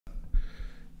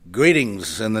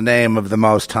Greetings in the name of the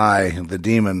Most High, the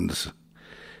demons.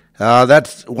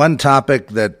 That's one topic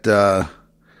that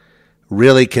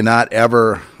really cannot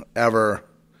ever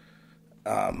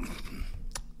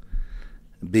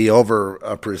be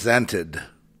over presented,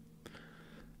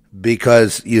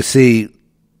 because you see,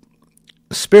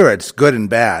 spirits, good and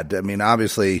bad. I mean,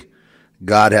 obviously,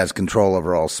 God has control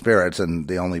over all spirits, and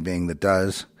the only being that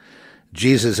does.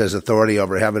 Jesus has authority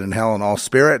over heaven and hell and all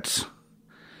spirits,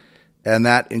 and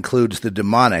that includes the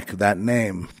demonic, that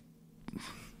name,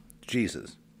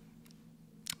 Jesus.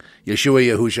 Yeshua,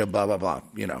 Yahusha, blah, blah, blah,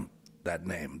 that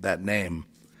name. That name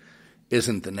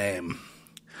isn't the name.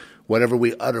 Whatever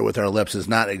we utter with our lips is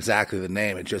not exactly the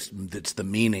name. It's the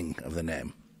meaning of the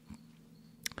name.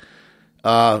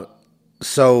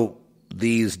 So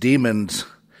these demons,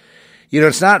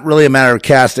 it's not really a matter of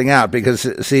casting out, because,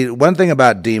 see, one thing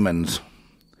about demons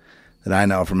that I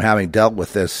know from having dealt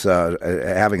with this,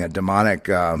 having a demonic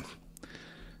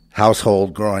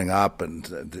household growing up, and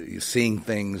seeing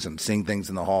things in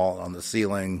the hall, on the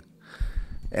ceiling,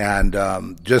 and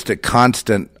just a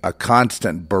constant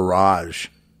barrage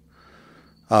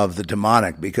of the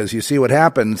demonic, because you see what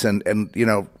happens, and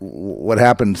what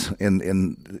happens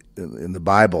in the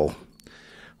Bible.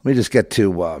 Let me just get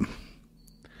to.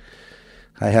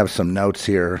 I have some notes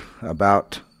here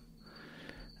about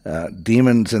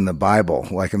demons in the Bible,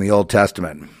 like in the Old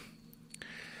Testament.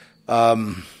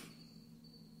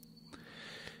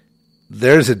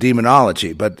 There's a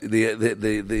demonology, but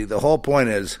the whole point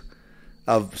is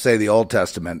of, say, the Old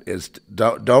Testament is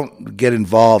don't get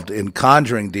involved in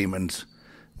conjuring demons.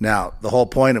 Now, the whole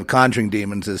point of conjuring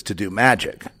demons is to do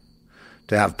magic,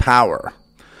 to have power,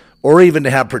 or even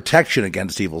to have protection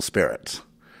against evil spirits.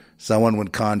 Someone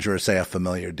would conjure, say, a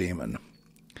familiar demon,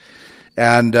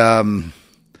 and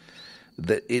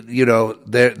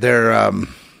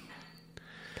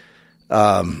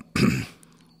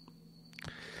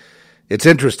it's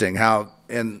interesting how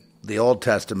in the Old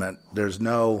Testament there's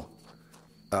no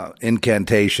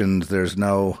incantations, there's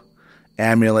no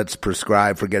amulets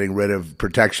prescribed for getting rid of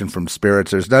protection from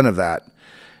spirits. There's none of that.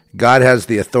 God has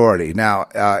the authority. Now,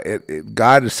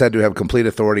 God is said to have complete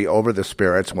authority over the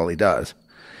spirits. Well, he does,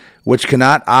 which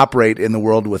cannot operate in the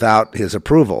world without his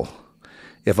approval.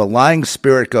 If a lying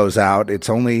spirit goes out, it's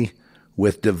only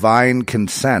with divine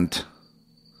consent.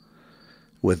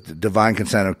 With divine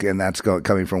consent, and that's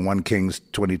coming from 1 Kings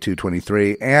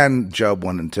 22:23 and Job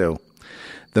 1 and 2.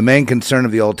 The main concern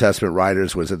of the Old Testament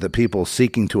writers was that the people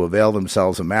seeking to avail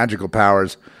themselves of magical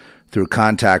powers through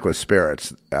contact with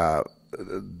spirits.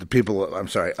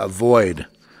 Avoid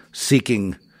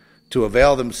seeking to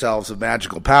avail themselves of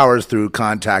magical powers through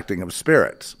contacting of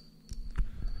spirits.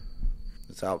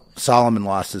 That's how Solomon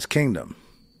lost his kingdom.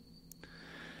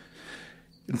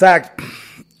 In fact,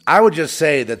 I would just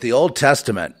say that the Old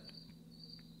Testament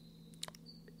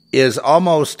is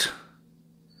almost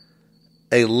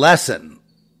a lesson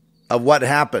of what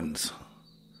happens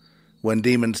when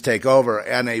demons take over,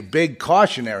 and a big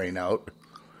cautionary note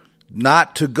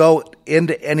not to go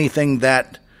into anything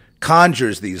that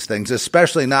conjures these things,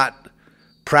 especially not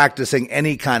practicing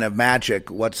any kind of magic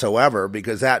whatsoever,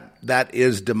 because that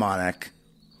is demonic.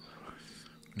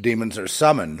 Demons are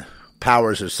summoned.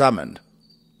 Powers are summoned.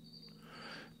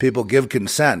 People give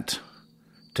consent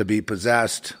to be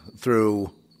possessed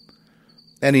through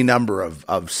any number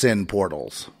of sin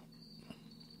portals.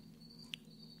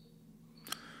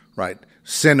 Right?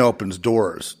 Sin opens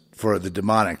doors for the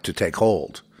demonic to take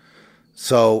hold.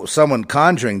 So someone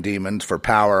conjuring demons for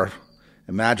power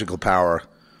and magical power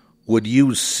would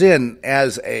use sin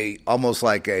as almost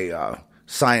like a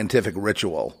scientific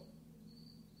ritual.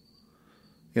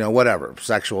 Whatever,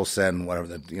 sexual sin,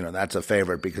 whatever, that's a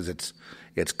favorite, because it's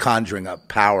conjuring up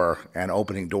power and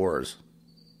opening doors.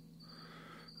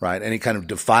 Right? Any kind of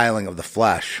defiling of the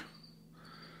flesh.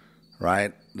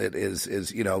 Right? It is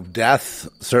death,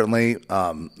 certainly,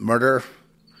 murder.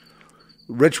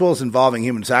 Rituals involving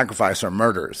human sacrifice are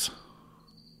murders.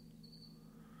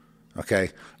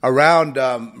 Okay? Around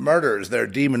murders, there are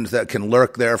demons that can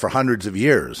lurk there for hundreds of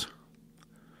years.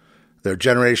 There are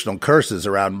generational curses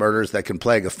around murders that can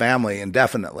plague a family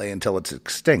indefinitely until it's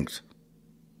extinct.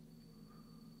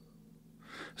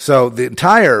 So the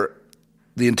entire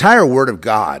Word of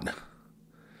God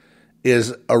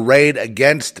is arrayed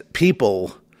against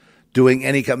people doing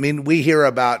any. We hear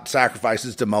about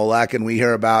sacrifices to Molech, and we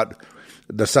hear about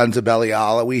the sons of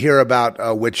Belial. We hear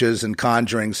about witches and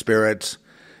conjuring spirits.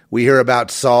 We hear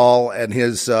about Saul and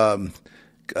his,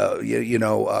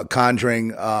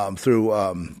 conjuring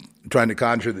through trying to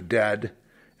conjure the dead,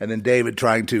 and then David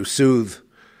trying to soothe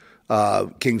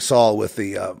King Saul with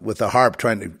the harp,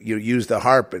 trying to use the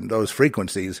harp and those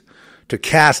frequencies to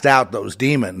cast out those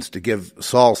demons to give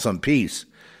Saul some peace,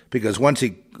 because once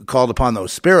he called upon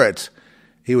those spirits,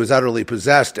 he was utterly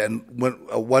possessed. And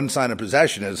one sign of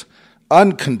possession is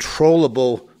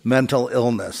uncontrollable mental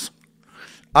illness,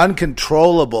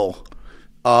 uncontrollable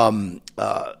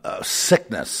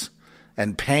sickness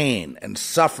and pain and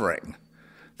suffering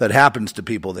that happens to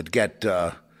people that get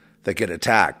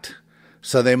attacked.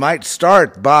 So they might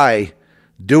start by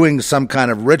doing some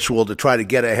kind of ritual to try to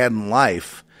get ahead in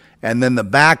life, and then the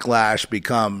backlash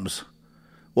becomes,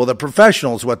 well, the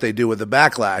professionals, what they do with the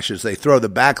backlash is they throw the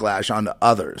backlash onto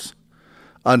others,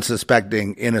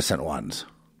 unsuspecting innocent ones.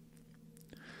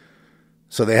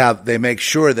 So they make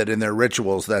sure that in their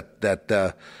rituals that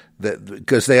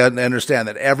because they understand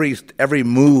that every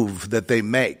move that they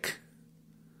make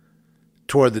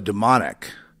toward the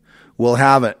demonic will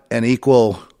have an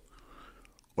equal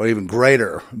or even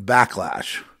greater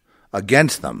backlash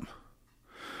against them.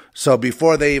 So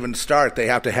before they even start, they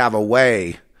have to have a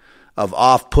way of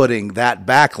off-putting that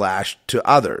backlash to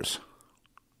others,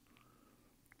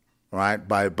 right?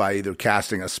 By either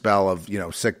casting a spell of,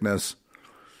 sickness,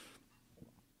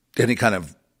 any kind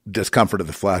of discomfort of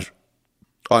the flesh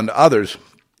onto others,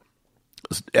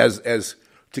 as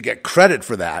to get credit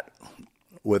for that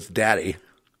with Daddy,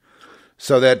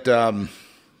 so that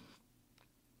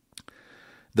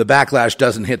the backlash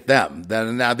doesn't hit them.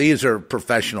 Now these are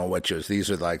professional witches. These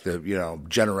are like the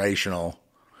generational,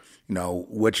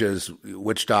 witches,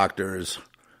 witch doctors,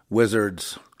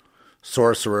 wizards,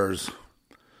 sorcerers,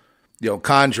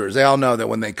 conjurers. They all know that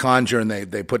when they conjure and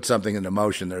they put something into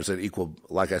motion, there's an equal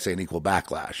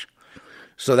backlash.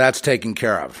 So that's taken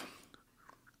care of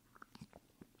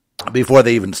before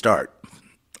they even start,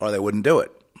 or they wouldn't do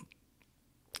it.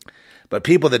 But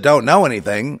people that don't know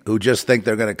anything, who just think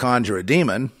they're going to conjure a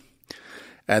demon,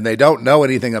 and they don't know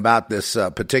anything about this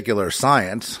particular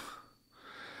science,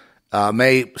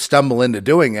 may stumble into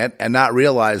doing it and not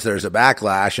realize there's a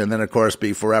backlash, and then, of course,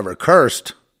 be forever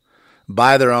cursed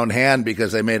by their own hand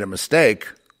because they made a mistake.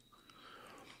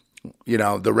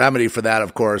 The remedy for that,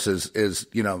 of course, is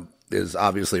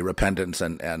obviously repentance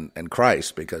and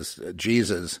Christ, because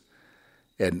Jesus,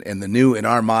 in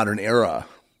our modern era,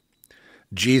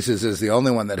 Jesus is the only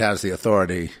one that has the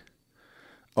authority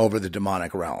over the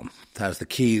demonic realm, has the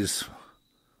keys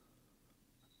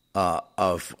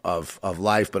of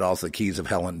life, but also the keys of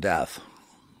hell and death.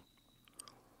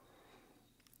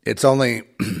 It's only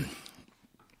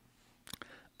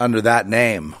under that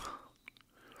name.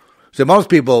 So most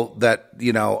people that,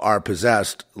 are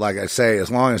possessed, like I say,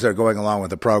 as long as they're going along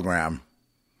with the program,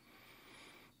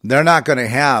 they're not going to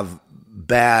have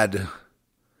bad.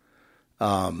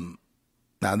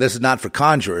 Now, this is not for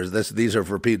conjurers. These are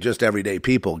for just everyday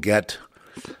people. Get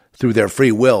through their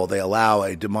free will, they allow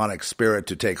a demonic spirit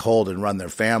to take hold and run their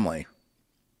family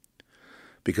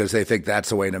because they think that's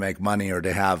the way to make money or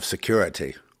to have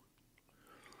security.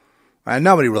 And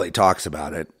nobody really talks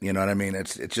about it. You know what I mean?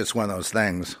 It's just one of those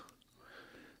things.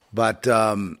 But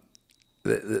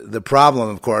the problem,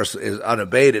 of course, is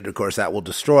unabated. Of course, that will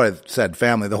destroy said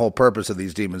family. The whole purpose of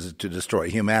these demons is to destroy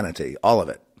humanity, all of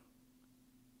it.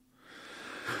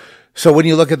 So when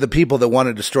you look at the people that want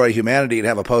to destroy humanity and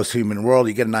have a post-human world,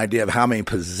 you get an idea of how many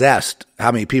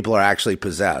people are actually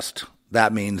possessed.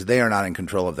 That means they are not in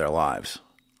control of their lives.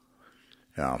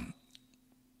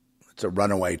 It's a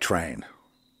runaway train.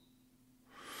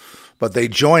 But they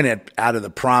join it out of the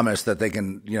promise that they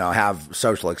can, have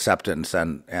social acceptance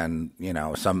and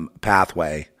some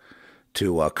pathway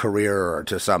to a career or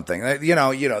to something. The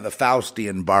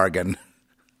Faustian bargain.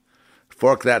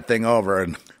 Fork that thing over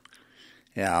and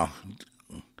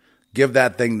give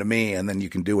that thing to me, and then you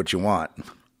can do what you want.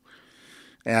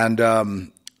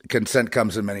 And consent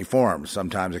comes in many forms.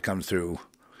 Sometimes it comes through,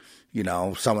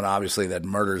 someone obviously that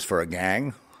murders for a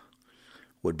gang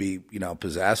would be,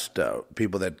 possessed.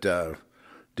 People that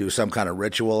do some kind of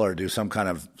ritual or do some kind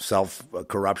of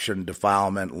self-corruption,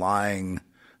 defilement, lying,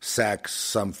 sex,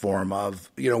 some form of,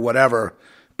 whatever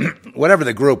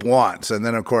the group wants. And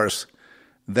then, of course,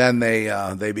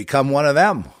 they become one of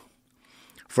them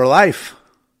for life.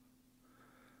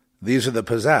 These are the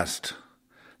possessed.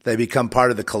 They become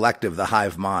part of the collective, the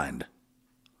hive mind.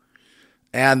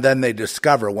 And then they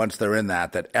discover, once they're in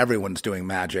that everyone's doing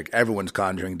magic, everyone's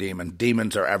conjuring demons.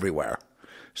 Demons are everywhere.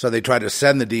 So they try to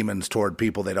send the demons toward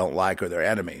people they don't like or their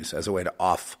enemies as a way to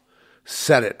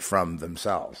offset it from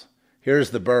themselves. Here's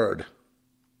the bird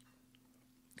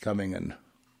coming in.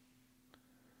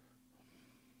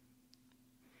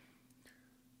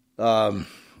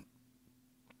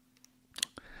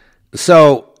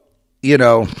 So,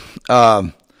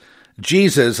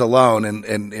 Jesus alone,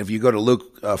 and if you go to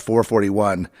Luke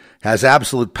 4:41, has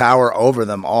absolute power over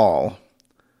them all.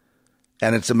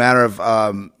 And it's a matter of,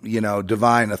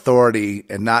 divine authority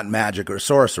and not magic or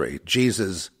sorcery.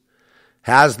 Jesus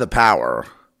has the power,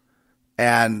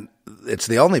 and it's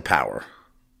the only power.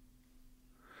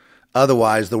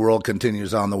 Otherwise, the world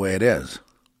continues on the way it is.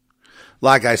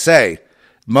 Like I say,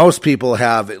 most people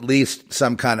have at least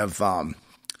some kind of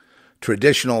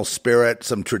traditional spirit,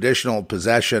 some traditional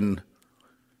possession,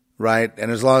 right?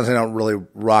 And as long as they don't really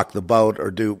rock the boat or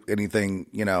do anything,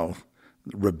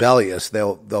 rebellious,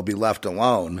 they'll be left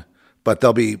alone. But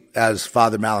they'll be, as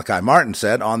Father Malachi Martin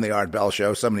said on the Art Bell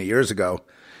Show so many years ago,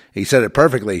 he said it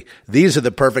perfectly. These are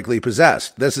the perfectly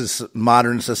possessed. This is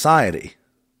modern society.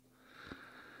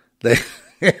 They,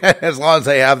 as long as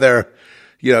they have their,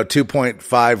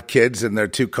 2.5 kids and their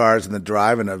 2 cars in the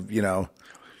drive and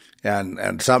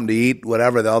and something to eat,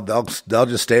 whatever, they'll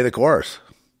just stay the course.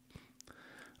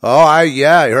 Oh, I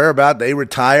heard about it. They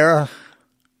retire.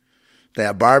 They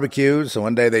have barbecues, so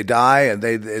one day they die, and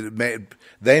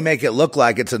they make it look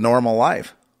like it's a normal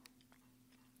life.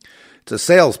 It's a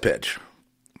sales pitch.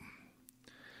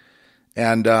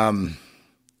 And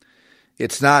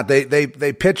it's not.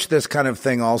 They pitch this kind of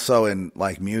thing also in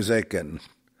like music, and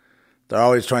they're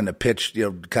always trying to pitch,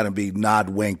 kind of be nod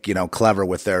wink, clever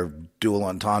with their dual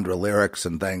entendre lyrics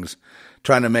and things,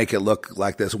 trying to make it look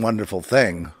like this wonderful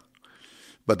thing.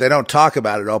 But they don't talk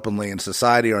about it openly in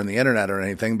society or on the internet or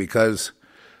anything because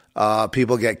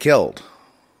people get killed.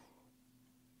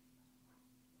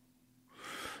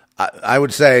 I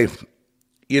would say,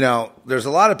 there's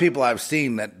a lot of people I've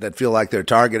seen that feel like they're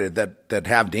targeted, that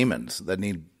have demons, that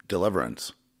need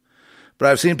deliverance. But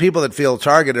I've seen people that feel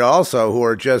targeted also who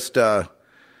are just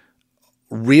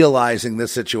realizing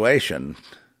this situation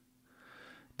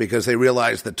because they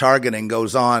realize the targeting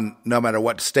goes on no matter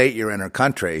what state you're in or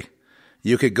country.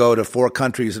 You could go to 4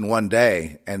 countries in one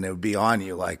day and it would be on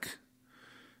you like,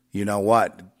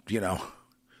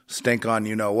 stink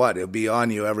on what. It would be on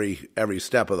you every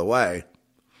step of the way.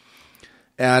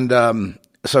 And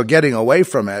so getting away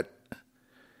from it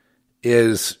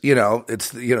is, it's,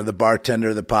 the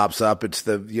bartender that pops up. It's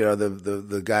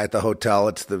the guy at the hotel.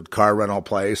 It's the car rental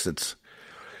place. It's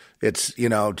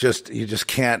you just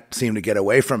can't seem to get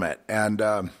away from it. And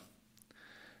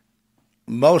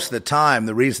most of the time,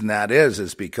 the reason that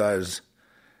is because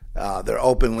they're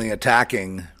openly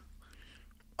attacking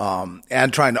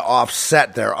and trying to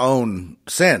offset their own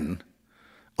sin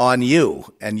on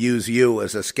you and use you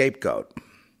as a scapegoat.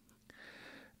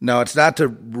 No, it's not to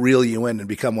reel you in and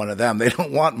become one of them. They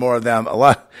don't want more of them.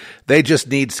 They just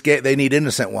need they need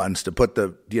innocent ones to put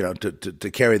the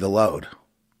to carry the load.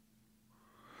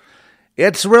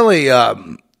 It's really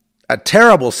a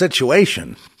terrible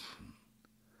situation.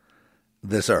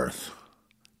 This earth,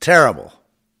 terrible,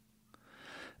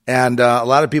 and a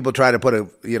lot of people try to put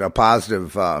a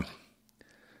positive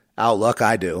outlook.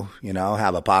 I do,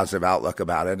 have a positive outlook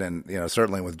about it, and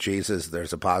certainly with Jesus,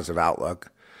 there's a positive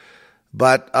outlook.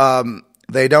 But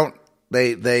they don't.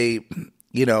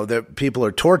 The people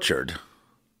are tortured,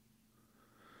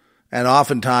 and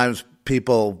oftentimes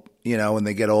people, when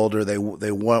they get older, they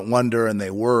wonder and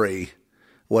they worry.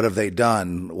 What have they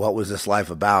done? What was this life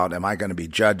about? Am I going to be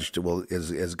judged?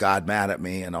 Is God mad at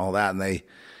me and all that? And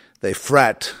they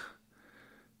fret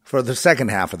for the second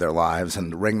half of their lives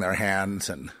and wring their hands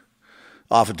and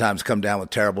oftentimes come down with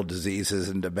terrible diseases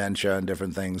and dementia and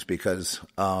different things because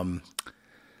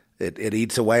it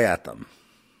eats away at them.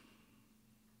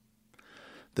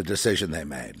 The decision they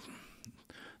made,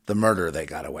 the murder they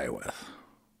got away with,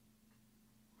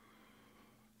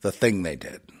 the thing they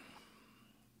did.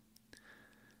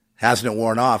 Hasn't it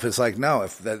worn off? It's like, no,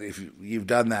 if you've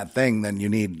done that thing, then you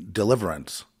need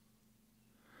deliverance.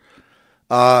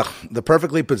 The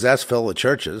perfectly possessed fill the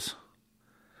churches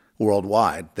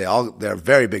worldwide. They're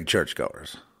very big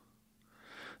churchgoers.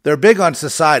 They're big on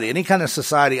society, any kind of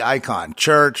society icon,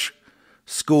 church,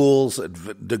 schools,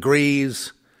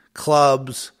 degrees,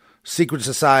 clubs, secret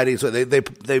societies.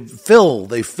 They fill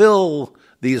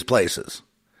these places.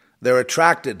 They're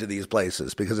attracted to these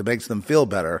places because it makes them feel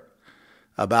better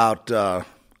about,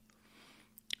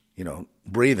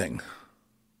 breathing.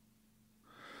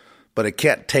 But it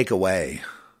can't take away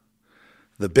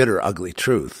the bitter, ugly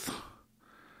truth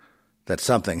that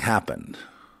something happened.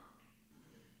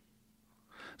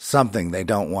 Something they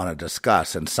don't want to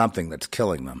discuss and something that's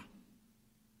killing them.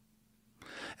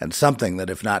 And something that,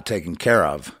 if not taken care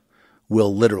of,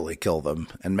 will literally kill them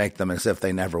and make them as if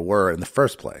they never were in the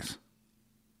first place.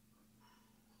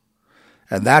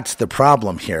 And that's the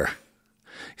problem here.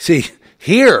 See,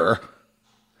 here,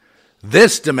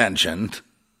 this dimension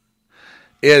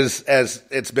is, as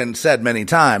it's been said many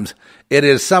times, it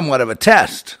is somewhat of a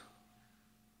test.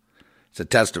 It's a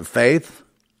test of faith.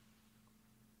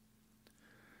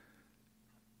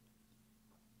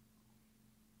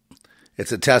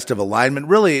 It's a test of alignment.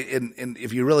 Really,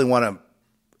 if you really want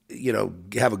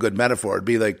to, have a good metaphor, it'd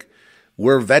be like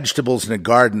we're vegetables in a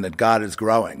garden that God is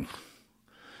growing.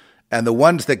 And the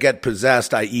ones that get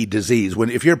possessed, i.e. disease,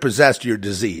 if you're possessed, you're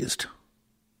diseased.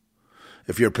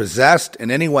 If you're possessed in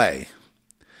any way,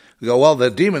 you go, well, the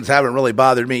demons haven't really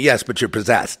bothered me. Yes, but you're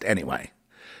possessed anyway.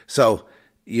 So,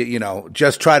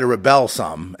 just try to rebel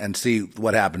some and see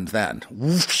what happens then.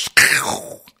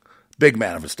 Big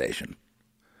manifestation.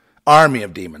 Army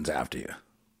of demons after you.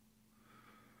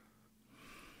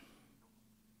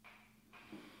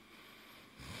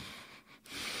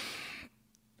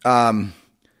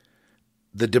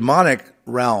 The demonic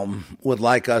realm would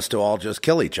like us to all just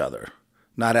kill each other,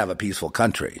 not have a peaceful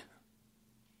country.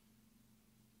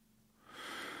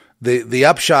 The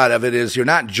upshot of it is you're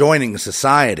not joining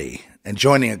society and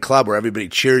joining a club where everybody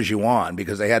cheers you on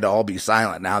because they had to all be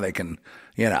silent. Now they can,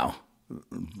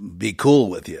 be cool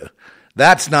with you.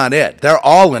 That's not it. They're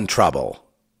all in trouble.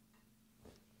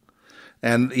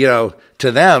 And,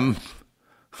 to them,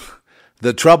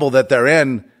 the trouble that they're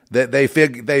in, they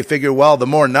figure, well, the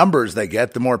more numbers they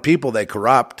get, the more people they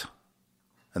corrupt.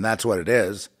 And that's what it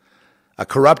is. A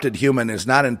corrupted human is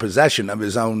not in possession of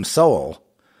his own soul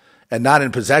and not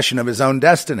in possession of his own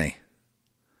destiny.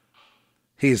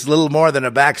 He's little more than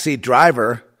a backseat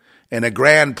driver in a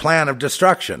grand plan of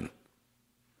destruction.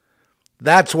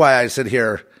 That's why I sit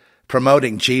here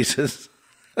promoting Jesus.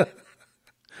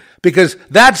 Because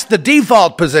that's the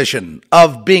default position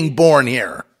of being born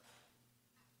here.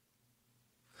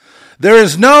 There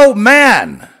is no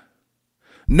man,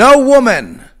 no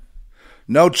woman,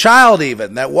 no child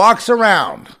even that walks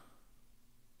around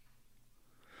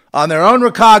on their own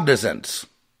recognizance,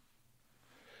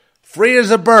 free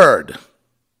as a bird,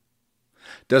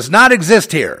 does not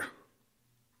exist here,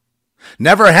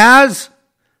 never has,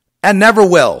 and never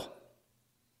will,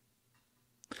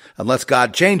 unless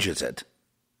God changes it.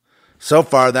 So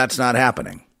far, that's not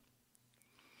happening.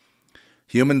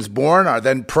 Humans born are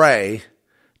then prey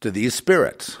to these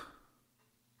spirits.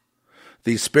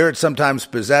 These spirits sometimes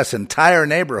possess entire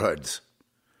neighborhoods,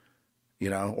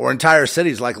 or entire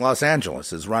cities like Los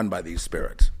Angeles is run by these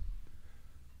spirits.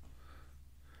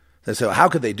 They say, well, how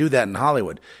could they do that in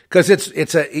Hollywood? Because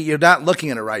you're not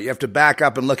looking at it right. You have to back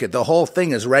up and look at the whole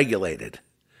thing is regulated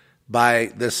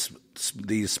by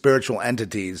these spiritual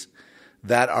entities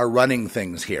that are running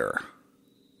things here.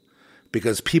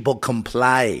 Because people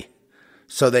comply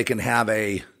so they can have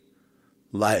a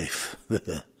life.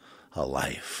 A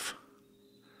life.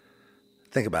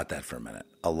 Think about that for a minute.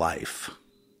 A life.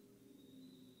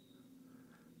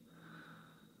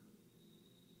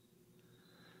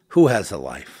 Who has a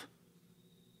life?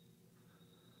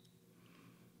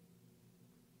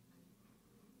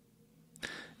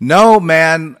 No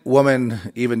man, woman,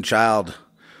 even child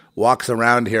walks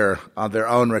around here on their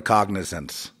own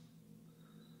recognizance.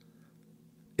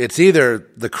 It's either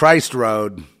the Christ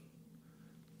road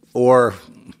or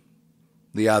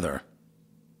the other.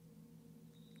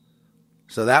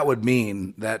 So that would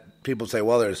mean that people say,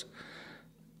 well, there's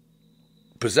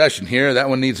possession here, that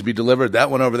one needs to be delivered, that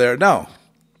one over there. No.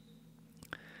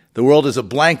 The world is a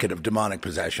blanket of demonic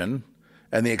possession,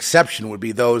 and the exception would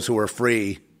be those who are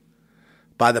free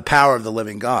by the power of the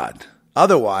living God.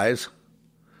 Otherwise,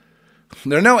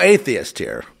 there are no atheists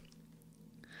here.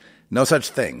 No such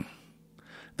thing.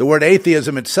 The word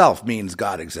atheism itself means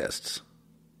God exists.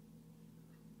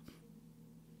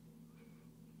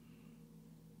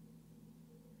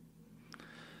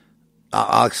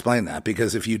 I'll explain that,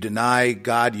 because if you deny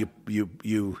God,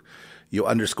 you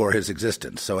underscore his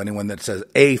existence. So anyone that says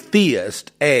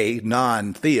atheist,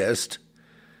 non-theist,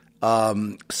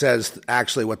 says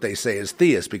actually what they say is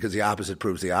theist, because the opposite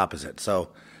proves the opposite.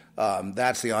 So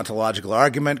that's the ontological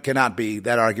argument.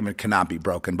 That argument cannot be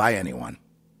broken by anyone.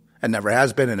 And never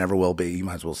has been and never will be. You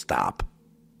might as well stop.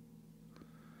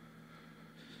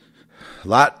 A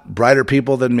lot brighter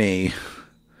people than me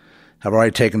have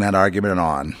already taken that argument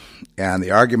on. And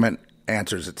the argument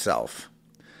answers itself.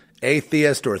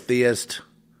 Atheist or theist,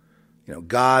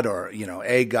 God or,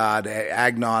 a God,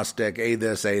 agnostic, a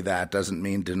this, a that, doesn't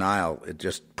mean denial. It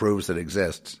just proves it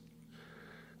exists.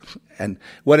 And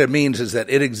what it means is that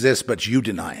it exists, but you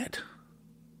deny it.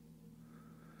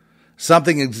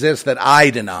 Something exists that I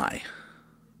deny.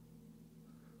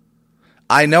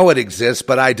 I know it exists,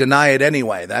 but I deny it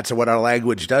anyway. That's what our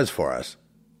language does for us.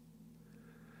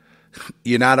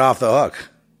 You're not off the hook.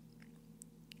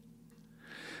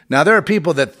 Now, there are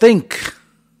people that think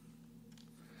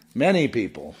many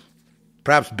people,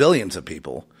 perhaps billions of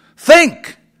people,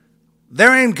 think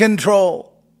they're in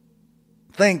control,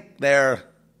 think they're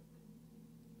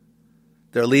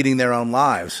leading their own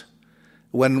lives.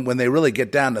 When they really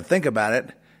get down to think about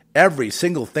it, every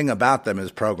single thing about them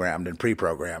is programmed and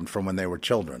pre-programmed from when they were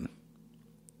children.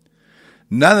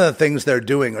 None of the things they're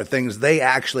doing are things they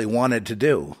actually wanted to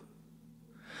do.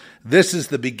 This is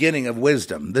the beginning of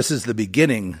wisdom. This is the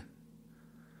beginning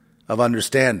of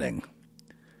understanding.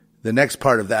 The next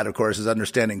part of that, of course, is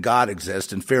understanding God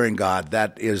exists and fearing God.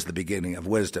 That is the beginning of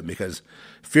wisdom, because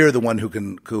fear the one who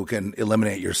can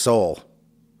eliminate your soul.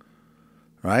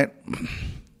 Right?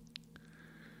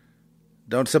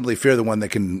 Don't simply fear the one that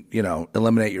can,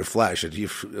 eliminate your flesh. You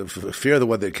fear the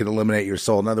one that can eliminate your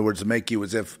soul. In other words, make you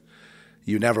as if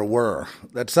you never were.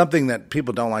 That's something that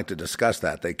people don't like to discuss.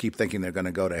 That they keep thinking they're going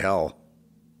to go to hell.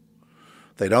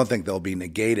 They don't think they'll be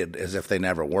negated as if they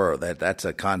never were. That's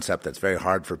a concept that's very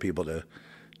hard for people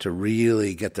to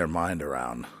really get their mind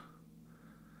around.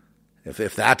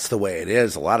 If that's the way it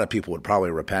is, a lot of people would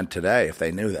probably repent today if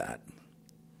they knew that.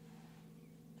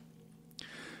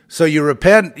 So you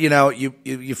repent,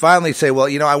 you finally say, well,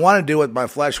 I want to do what my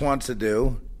flesh wants to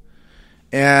do.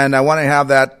 And I want to have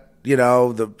that,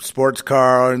 the sports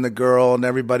car and the girl and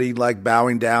everybody like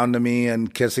bowing down to me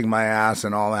and kissing my ass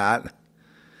and all that.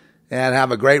 And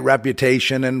have a great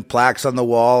reputation and plaques on the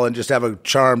wall and just have a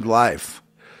charmed life.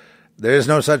 There is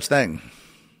no such thing.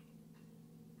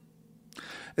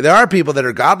 There are people that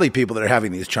are godly people that are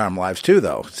having these charmed lives too,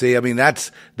 though. See,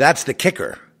 that's the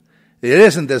kicker. It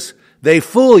isn't this. They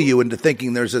fool you into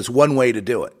thinking there's this one way to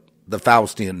do it, the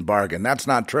Faustian bargain. That's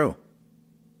not true.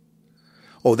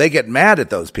 Oh, they get mad at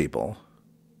those people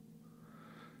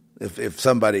if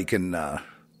somebody can,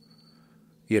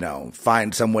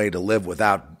 find some way to live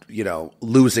without,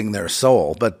 losing their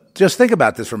soul. But just think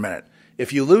about this for a minute.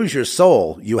 If you lose your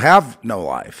soul, you have no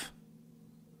life.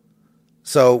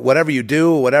 So whatever you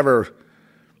do, whatever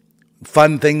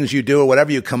fun things you do, or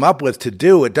whatever you come up with to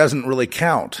do, it doesn't really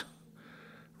count.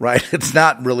 Right? It's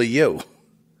not really you.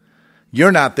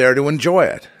 You're not there to enjoy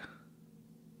it.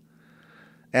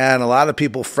 And a lot of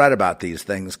people fret about these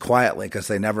things quietly because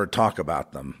they never talk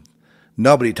about them.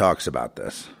 Nobody talks about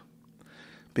this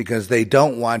because they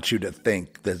don't want you to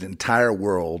think that the entire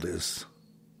world is,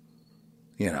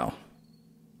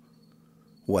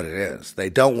 what it is.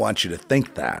 They don't want you to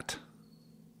think that.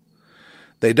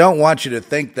 They don't want you to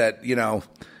think that,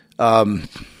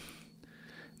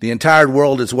 the entire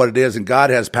world is what it is, and God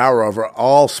has power over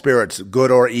all spirits, good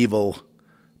or evil,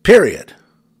 period.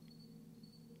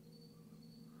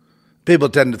 People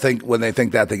tend to think, when they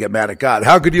think that, they get mad at God.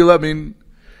 How could you let me?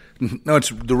 No, it's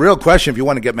the real question. If you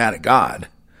want to get mad at God,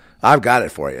 I've got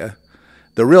it for you.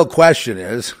 The real question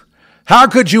is, how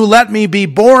could you let me be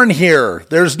born here?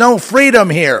 There's no freedom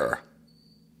here.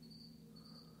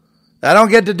 I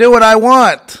don't get to do what I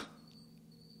want.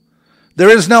 There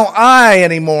is no I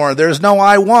anymore. There's no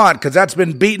I want, because that's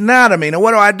been beaten out of me. Now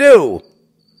what do I do?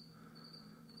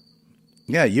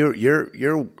 Yeah,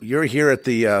 you're here at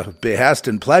the behest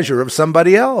and pleasure of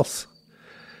somebody else.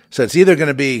 So it's either going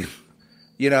to be,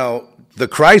 the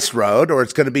Christ road, or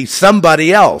it's going to be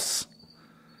somebody else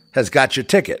has got your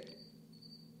ticket.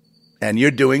 And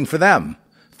you're doing for them,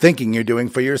 thinking you're doing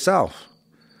for yourself.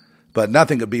 But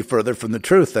nothing could be further from the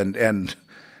truth. And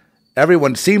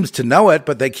everyone seems to know it,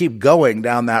 but they keep going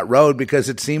down that road because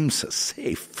it seems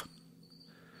safe.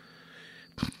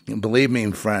 And believe me,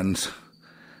 friends,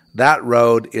 that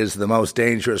road is the most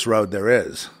dangerous road there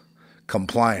is.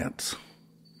 Compliance.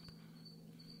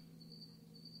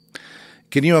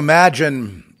 Can you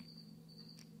imagine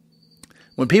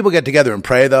when people get together and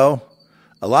pray, though?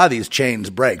 A lot of these chains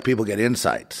break. People get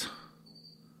insights.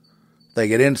 They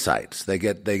get insights. They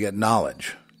get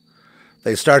knowledge.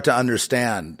 They start to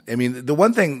understand. I mean, the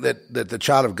one thing that the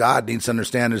child of God needs to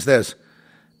understand is this: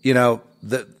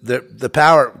 the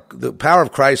power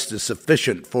of Christ is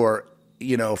sufficient for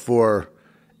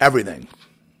everything.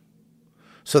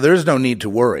 So there is no need to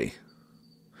worry.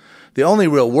 The only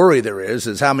real worry there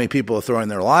is how many people are throwing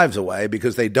their lives away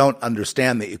because they don't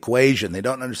understand the equation. They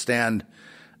don't understand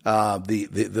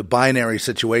the binary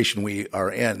situation we are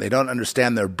in. They don't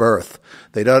understand their birth.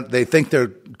 They think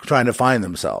they're trying to find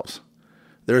themselves.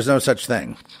 There is no such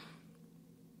thing.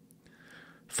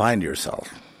 Find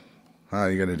yourself. How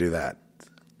are you going to do that?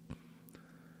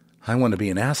 I want to be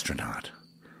an astronaut.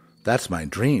 That's my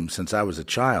dream since I was a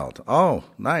child. Oh,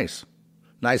 nice.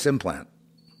 Nice implant.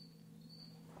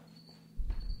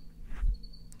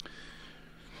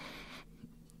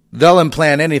 They'll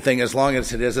implant anything as long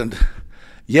as it isn't,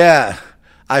 yeah,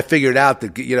 I figured out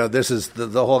that, this is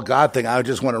the whole God thing. I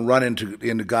just want to run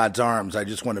into God's arms. I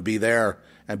just want to be there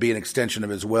and be an extension of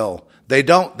his will.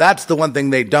 That's the one thing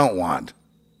they don't want.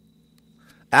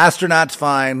 Astronaut's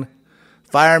fine.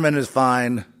 Fireman is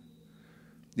fine.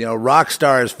 Rock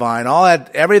star is fine. All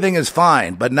that, everything is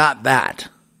fine, but not that.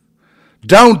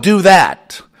 Don't do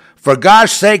that. For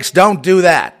gosh sakes, don't do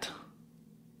that.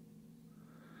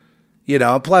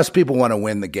 Plus people want to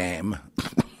win the game.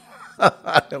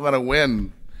 They want to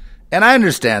win. And I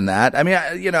understand that. I mean,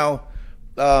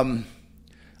 I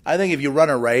think if you run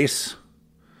a race,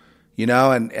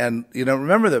 and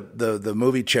remember the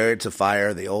movie Chariots of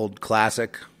Fire, the old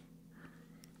classic,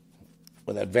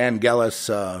 with that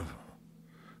Vangelis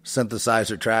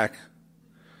synthesizer track,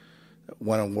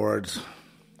 won awards.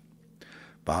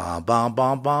 Bom, bom,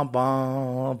 bom, bom,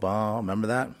 bom, bom. Remember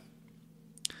that?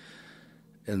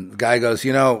 And the guy goes,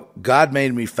 God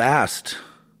made me fast.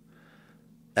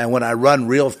 And when I run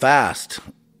real fast,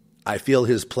 I feel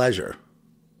his pleasure.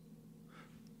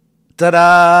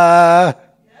 Ta-da! Yeah.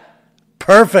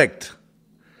 Perfect.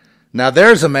 Now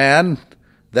there's a man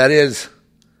that is,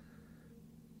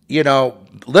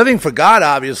 living for God,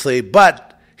 obviously,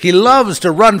 but he loves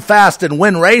to run fast and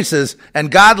win races,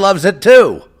 and God loves it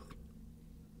too.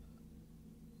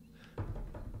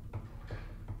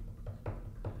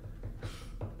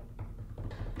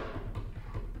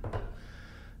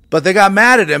 But they got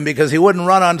mad at him because he wouldn't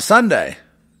run on Sunday.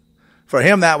 For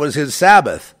him, that was his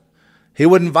Sabbath. He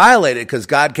wouldn't violate it because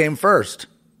God came first.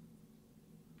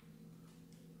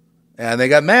 And they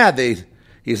got mad.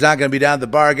 He's not going to be down at the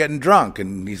bar getting drunk,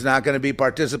 and he's not going to be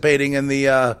participating in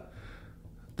the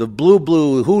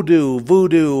blue, hoodoo,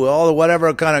 voodoo, all the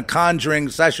whatever kind of conjuring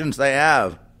sessions they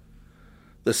have.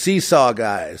 The seesaw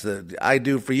guys, I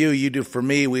do for you, you do for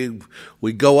me.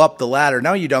 We go up the ladder.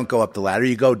 No, you don't go up the ladder.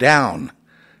 You go down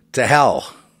to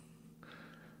hell.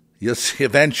 You'll see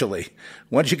eventually.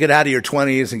 Once you get out of your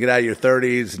 20s and get out of your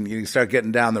 30s and you start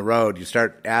getting down the road, you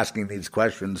start asking these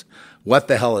questions. What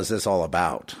the hell is this all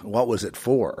about? What was it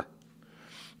for?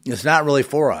 It's not really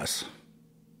for us.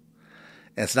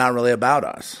 It's not really about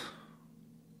us.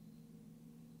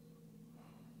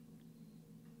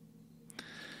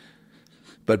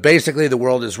 But basically the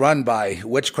world is run by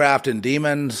witchcraft and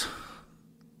demons,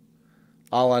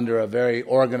 all under a very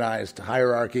organized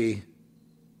hierarchy.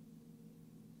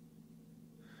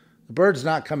 The bird's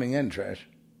not coming in, Trish.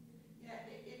 Yeah,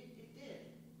 it did.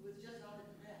 It was just on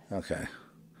the nest. Okay.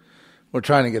 We're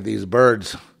trying to get these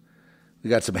birds. We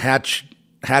got some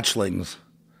hatchlings.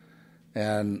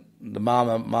 And the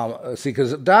mama, see,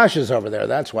 because Dasha's over there.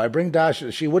 That's why. Bring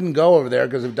Dasha. She wouldn't go over there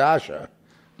because of Dasha.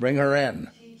 Bring her in.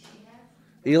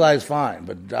 Eli's fine,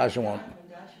 but Dasha won't. When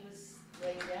Dasha was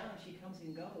laying down, she comes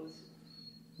and goes.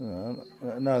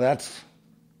 No, that's...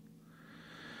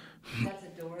 That's a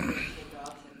door that the dogs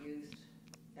have used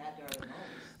that door the most.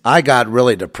 I got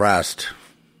really depressed.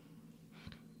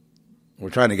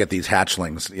 We're trying to get these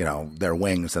hatchlings, their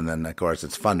wings, and then, of course,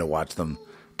 it's fun to watch them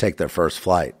take their first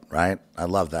flight, right? I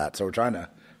love that. So we're trying to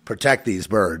protect these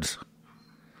birds.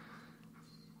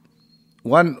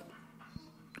 One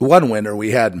winter,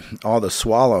 we had all the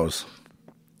swallows,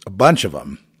 a bunch of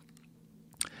them.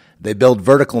 They build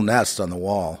vertical nests on the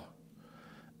wall.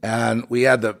 And we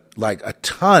had a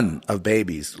ton of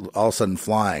babies all of a sudden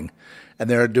flying. And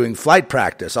they were doing flight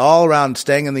practice all around,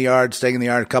 staying in the yard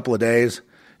a couple of days.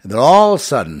 And then all of a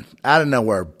sudden, out of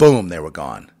nowhere, boom, they were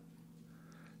gone.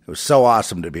 It was so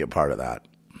awesome to be a part of that.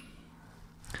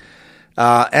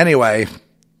 Anyway,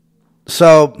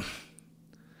 so,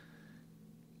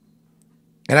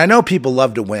 and I know people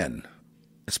love to win,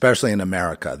 especially in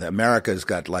America. America's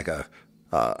got like a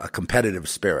competitive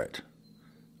spirit,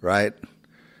 right?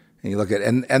 And you look at,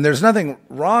 and there's nothing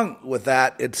wrong with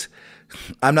that.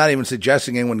 I'm not even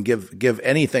suggesting anyone give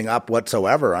anything up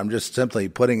whatsoever. I'm just simply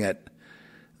putting it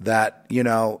that,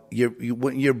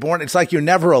 when you're born, it's like you're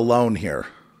never alone here.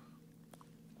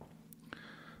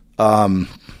 But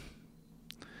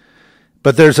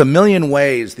there's a million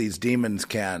ways these demons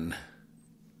can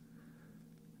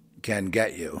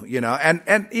get you,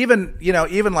 and even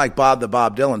like the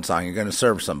Bob Dylan song, you're going to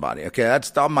serve somebody. Okay.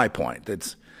 That's not my point.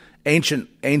 It's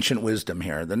ancient wisdom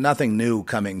here. There's nothing new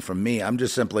coming from me. I'm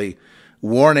just simply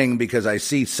warning because I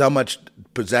see so much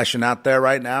possession out there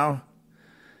right now.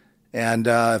 And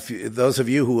those of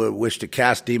you who wish to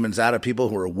cast demons out of people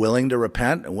who are willing to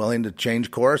repent and willing to change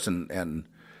course and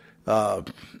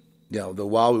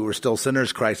while we were still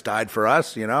sinners, Christ died for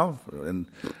us, and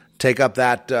take up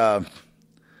that,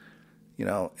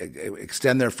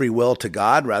 extend their free will to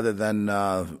God rather than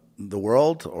the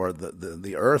world or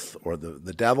the earth or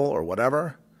the devil or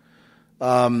whatever.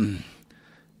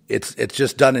 It's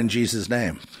just done in Jesus'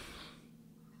 name.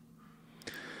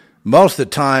 Most of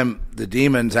the time, the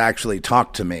demons actually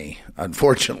talk to me,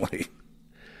 unfortunately.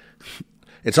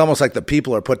 It's almost like the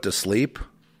people are put to sleep,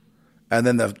 and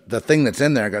then the thing that's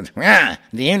in there goes, do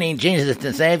you need Jesus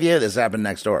to save you? This happened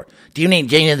next door. Do you need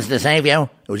Jesus to save you?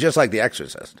 It was just like The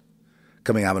Exorcist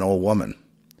coming out of an old woman.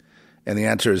 And the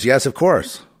answer is yes, of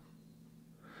course.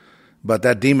 But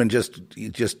that demon just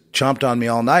chomped on me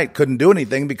all night, couldn't do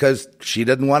anything because she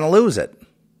didn't want to lose it.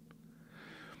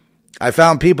 I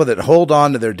found people that hold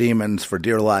on to their demons for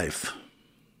dear life.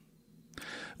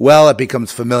 Well, it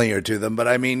becomes familiar to them, but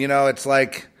I mean, it's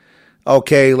like,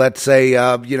 okay, let's say,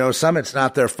 some it's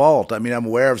not their fault. I mean, I'm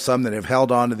aware of some that have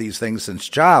held on to these things since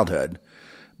childhood,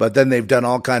 but then they've done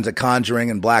all kinds of conjuring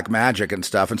and black magic and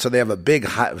stuff, and so they have a big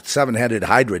seven-headed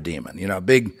Hydra demon,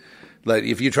 big. Like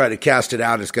if you try to cast it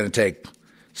out, it's going to take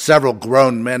several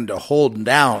grown men to hold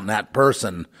down that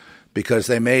person because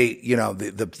they may,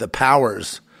 the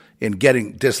powers in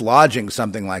dislodging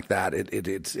something like that.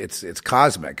 It's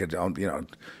cosmic. It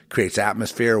creates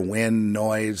atmosphere, wind,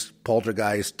 noise,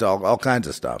 poltergeist, all kinds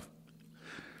of stuff.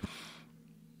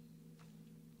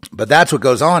 But that's what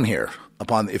goes on here.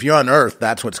 If you're on Earth,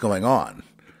 that's what's going on.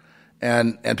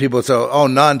 And people say, oh,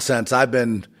 nonsense. I've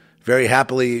been very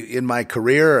happily in my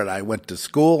career, and I went to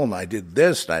school, and I did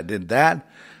this, and I did that.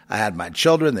 I had my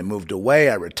children. They moved away.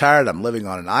 I retired. I'm living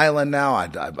on an island now. I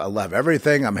love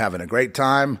everything. I'm having a great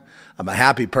time. I'm a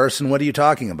happy person. What are you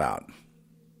talking about?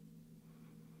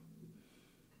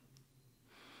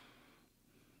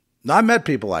 Now, I met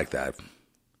people like that.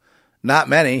 Not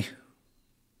many.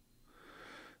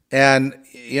 And,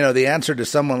 the answer to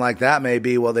someone like that may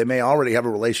be, well, they may already have a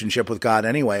relationship with God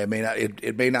anyway. I mean,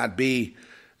 it may not be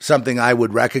something I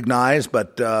would recognize,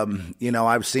 but,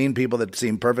 I've seen people that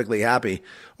seem perfectly happy.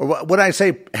 Or when I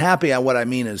say happy, what I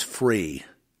mean is free,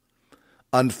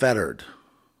 unfettered.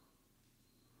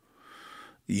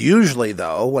 Usually,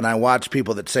 though, when I watch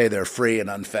people that say they're free and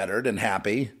unfettered and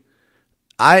happy,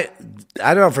 I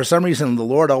don't know, for some reason, the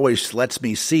Lord always lets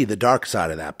me see the dark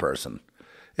side of that person.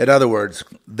 In other words,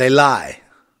 they lie.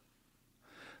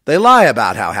 They lie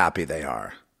about how happy they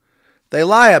are. They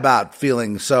lie about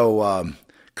feeling so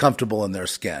comfortable in their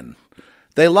skin.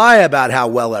 They lie about how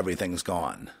well everything's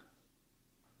gone.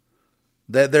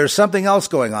 There's something else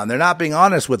going on. They're not being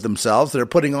honest with themselves. They're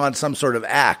putting on some sort of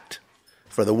act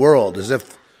for the world as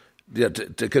if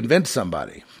to convince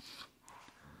somebody.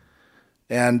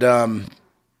 And,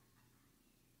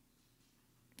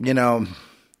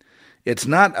 it's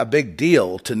not a big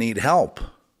deal to need help.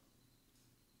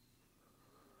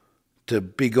 To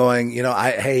be going,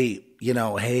 hey,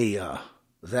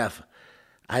 Zeph,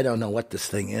 I don't know what this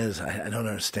thing is. I don't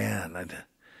understand.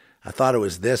 I thought it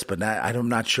was this, but now I'm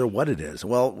not sure what it is.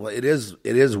 Well, it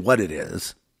is what it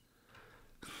is.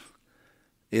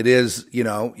 It is,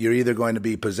 you're either going to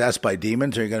be possessed by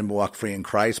demons or you're going to walk free in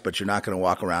Christ, but you're not going to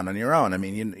walk around on your own. I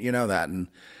mean, you know that.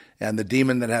 And the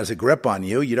demon that has a grip on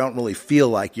you, you don't really feel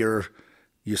like you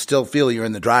still feel you're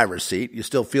in the driver's seat. You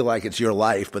still feel like it's your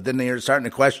life, but then you're starting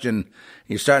to question,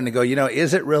 you're starting to go,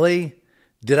 is it really?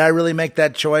 Did I really make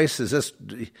that choice? Is this,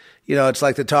 it's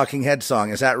like the Talking Head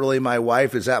song. Is that really my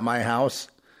wife? Is that my house?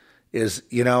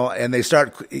 And they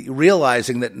start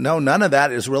realizing that no, none of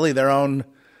that is really their own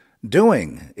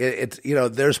doing.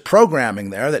 There's programming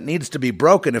there that needs to be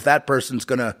broken if that person's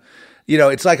going to,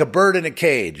 it's like a bird in a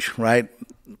cage, right?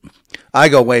 I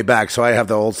go way back, so I have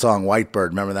the old song White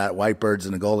Bird. Remember that? White Bird's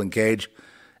in a golden cage.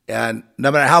 And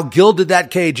no matter how gilded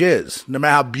that cage is, no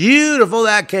matter how beautiful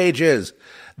that cage is,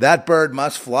 that bird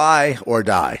must fly or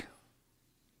die.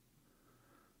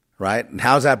 Right? And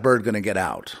how's that bird going to get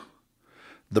out?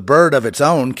 The bird of its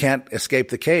own can't escape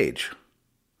the cage.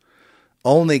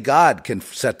 Only God can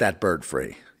set that bird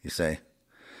free, you see.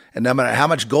 And no matter how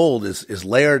much gold is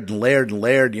layered and layered and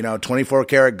layered, 24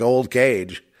 karat gold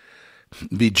cage,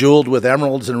 bejeweled with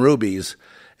emeralds and rubies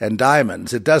and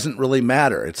diamonds, it doesn't really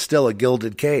matter. It's still a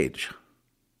gilded cage.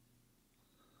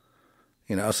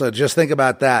 So just think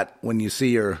about that when you see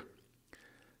your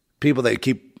people that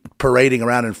keep parading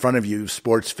around in front of you,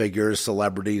 sports figures,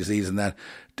 celebrities, these and that,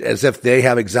 as if they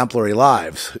have exemplary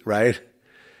lives, right?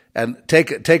 And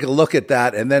take a look at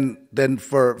that, and then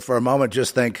for a moment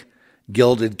just think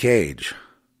gilded cage,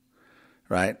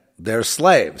 right? They're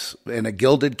slaves in a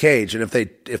gilded cage, and if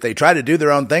they try to do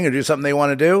their own thing or do something they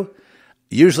want to do,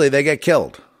 usually they get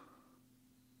killed.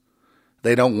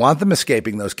 They don't want them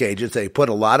escaping those cages. They put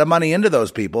a lot of money into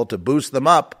those people to boost them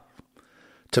up,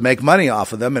 to make money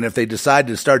off of them, and if they decide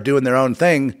to start doing their own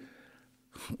thing,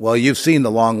 well, you've seen the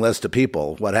long list of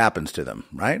people, what happens to them,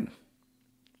 right?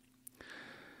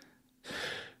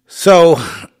 So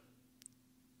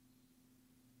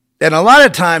And a lot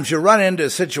of times you run into a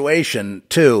situation,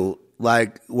 too,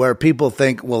 like where people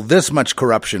think, well, this much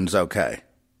corruption's okay.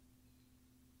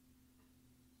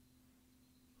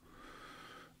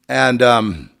 And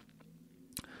a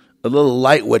little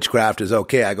light witchcraft is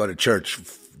okay. I go to church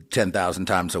 10,000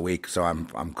 times a week, so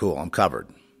I'm cool. I'm covered.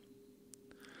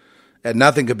 And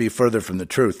nothing could be further from the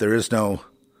truth. There is no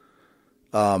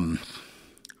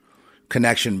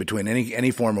connection between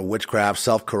any form of witchcraft,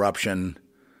 self-corruption,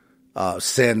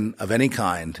 sin of any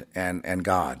kind, and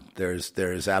God.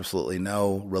 There's absolutely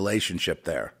no relationship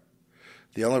there.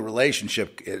 The only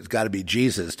relationship has got to be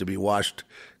Jesus, to be washed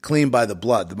clean by the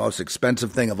blood, the most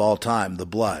expensive thing of all time, the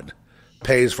blood.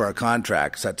 Pays for our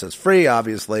contract, sets us free,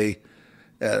 obviously,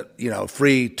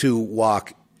 free to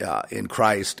walk in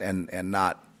Christ and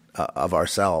not of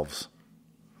ourselves.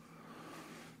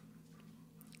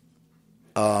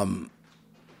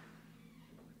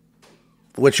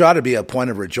 Which ought to be a point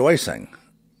of rejoicing,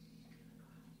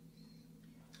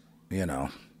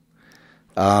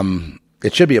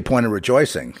 It should be a point of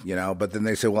rejoicing, but then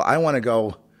they say, well, I want to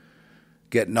go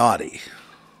get naughty.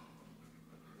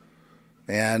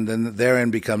 And then therein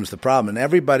becomes the problem. And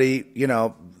everybody,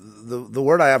 the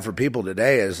word I have for people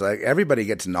today is like everybody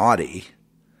gets naughty.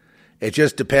 It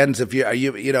just depends if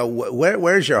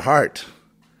where's your heart?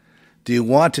 Do you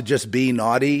want to just be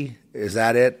naughty? Is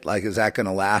that it? Like, is that going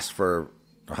to last for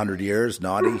 100 years,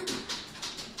 naughty?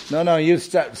 No, you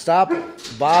stop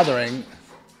bothering.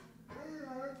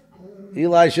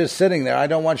 Eli's just sitting there. I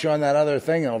don't want you on that other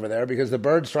thing over there because the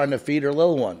bird's trying to feed her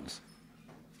little ones.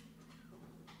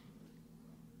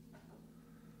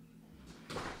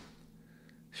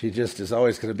 She just is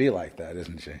always going to be like that,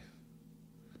 isn't she?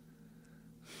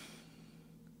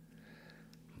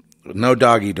 No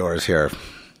doggy doors here.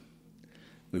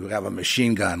 We have a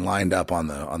machine gun lined up on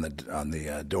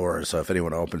the door, so if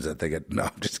anyone opens it, they get. No,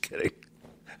 I'm just kidding.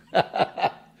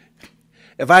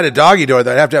 If I had a doggy door,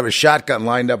 they'd have to have a shotgun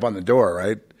lined up on the door,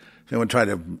 right? If anyone tried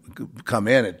to come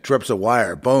in, it trips a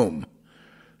wire. Boom.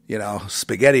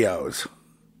 SpaghettiOs.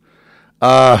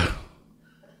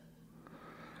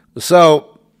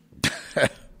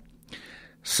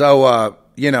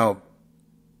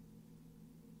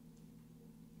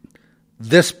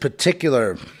 This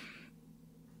particular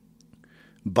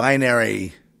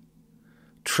binary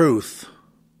truth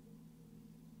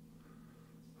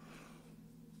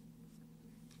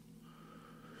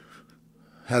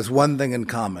has one thing in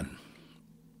common.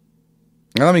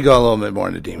 Now, let me go a little bit more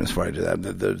into demons before I do that.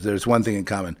 There's one thing in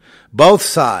common. Both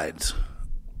sides,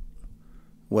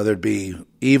 whether it be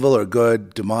evil or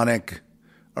good, demonic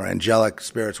or angelic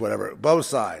spirits, whatever, both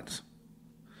sides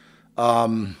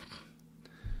have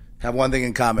one thing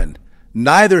in common.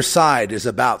 Neither side is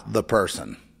about the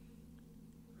person.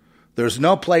 There's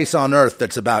no place on earth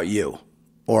that's about you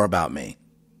or about me.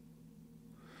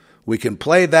 We can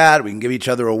play that. We can give each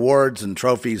other awards and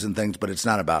trophies and things, but it's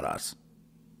not about us.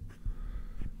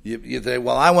 You say,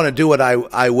 well, I want to do what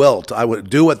I wilt. I would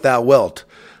do what thou wilt.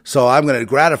 So I'm going to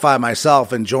gratify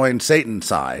myself and join Satan's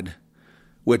side,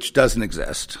 which doesn't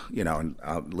exist,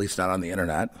 at least not on the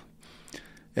internet.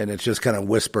 And it's just kind of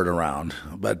whispered around.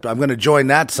 But I'm going to join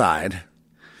that side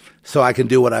so I can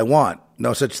do what I want.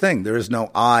 No such thing. There is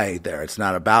no I there. It's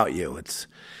not about you.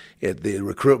 The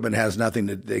recruitment has nothing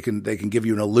to, they can give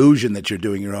you an illusion that you're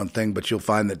doing your own thing, but you'll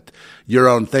find that your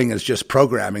own thing is just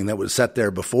programming that was set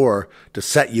there before to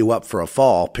set you up for a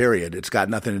fall, period. It's got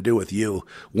nothing to do with you.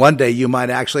 One day you might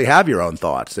actually have your own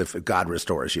thoughts if God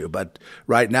restores you, but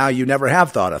right now you never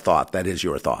have thought a thought that is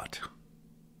your thought.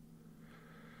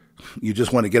 You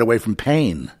just want to get away from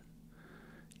pain.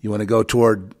 You want to go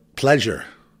toward pleasure.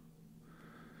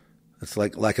 It's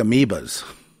like amoebas.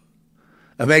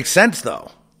 It makes sense,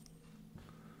 though.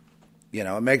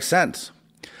 It makes sense.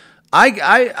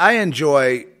 I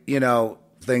enjoy,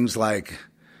 things like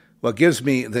what gives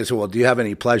me this. Well, do you have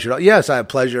any pleasure? Yes, I have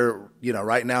pleasure.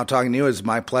 Right now talking to you is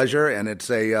my pleasure, and it's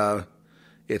a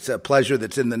pleasure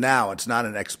that's in the now. It's not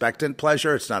an expectant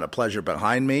pleasure. It's not a pleasure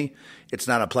behind me. It's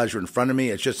not a pleasure in front of me.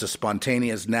 It's just a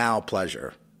spontaneous now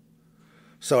pleasure.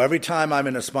 So every time I'm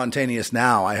in a spontaneous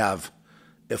now, I have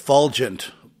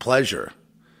effulgent pleasure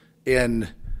in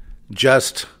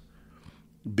just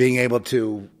being able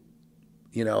to,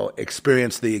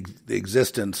 experience the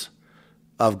existence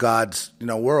of God's,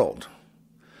 world.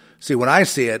 See, when I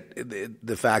see it,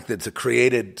 the fact that it's a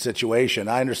created situation,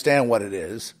 I understand what it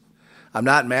is. I'm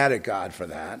not mad at God for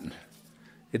that.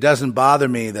 It doesn't bother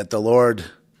me that the Lord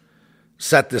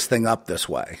set this thing up this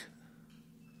way.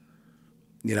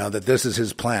 That this is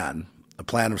his plan, a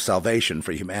plan of salvation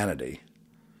for humanity,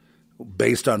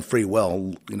 based on free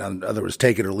will. In other words,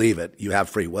 take it or leave it. You have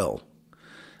free will.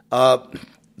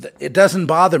 it doesn't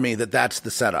bother me that that's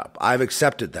the setup. I've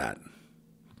accepted that.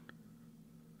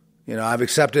 I've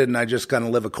accepted, and I just kind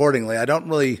of live accordingly. I don't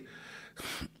really,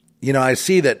 I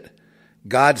see that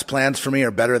God's plans for me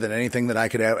are better than anything that I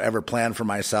could ever plan for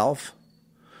myself.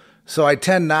 So I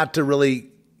tend not to really,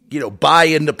 buy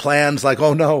into plans like,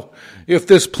 oh no, if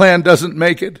this plan doesn't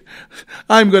make it,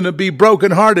 I'm going to be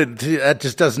brokenhearted. That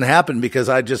just doesn't happen, because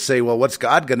I just say, well, what's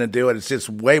God going to do? And it's just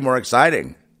way more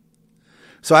exciting.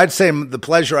 So I'd say the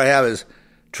pleasure I have is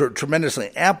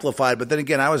tremendously amplified. But then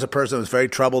again, I was a person who was very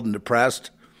troubled and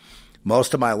depressed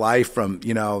most of my life, from,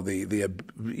 not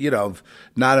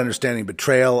understanding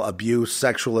betrayal, abuse,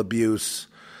 sexual abuse,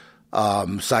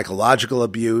 psychological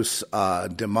abuse,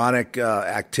 demonic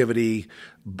activity,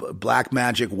 black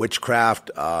magic, witchcraft,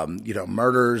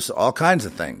 murders, all kinds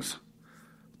of things.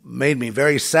 Made me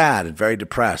very sad and very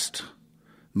depressed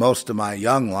most of my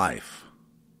young life.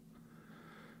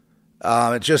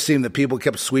 It just seemed that people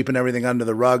kept sweeping everything under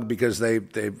the rug because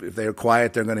if they're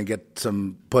quiet, they're going to get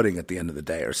some pudding at the end of the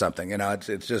day or something.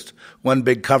 It's just one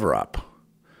big cover-up.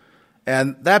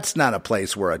 And that's not a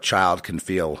place where a child can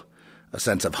feel a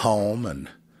sense of home and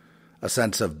a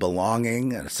sense of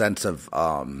belonging and a sense of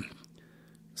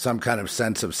some kind of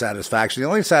sense of satisfaction. The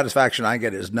only satisfaction I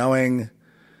get is knowing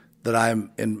that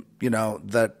I'm in,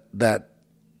 that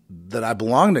I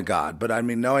belong to God. But I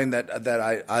mean, knowing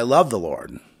that I love the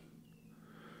Lord.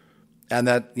 And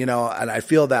that, and I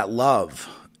feel that love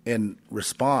in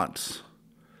response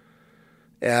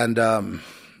and,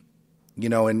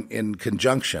 in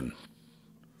conjunction,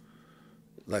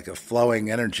 like a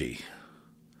flowing energy.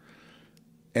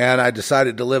 And I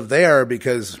decided to live there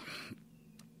because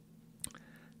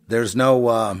there's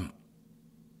no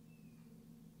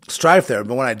strife there.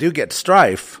 But when I do get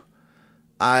strife,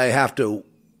 I have to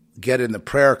get in the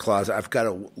prayer closet. I've got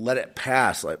to let it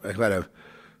pass.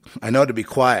 I know to be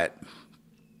quiet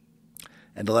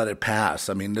and to let it pass.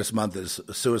 I mean, this month is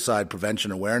Suicide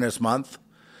Prevention Awareness Month,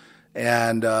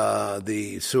 and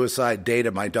the suicide date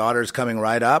of my daughter's coming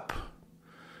right up,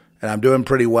 and I'm doing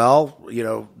pretty well,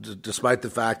 despite the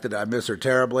fact that I miss her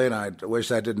terribly, and I wish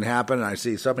that didn't happen. And I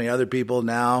see so many other people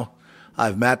now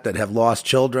I've met that have lost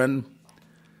children,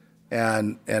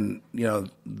 and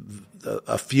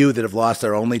a few that have lost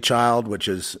their only child, which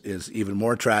is even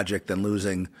more tragic than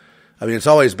losing. I mean, it's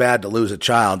always bad to lose a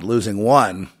child. Losing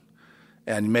one,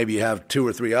 and maybe you have two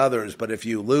or three others, but if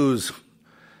you lose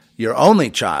your only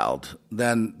child,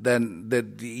 then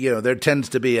there tends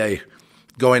to be a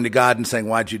going to God and saying,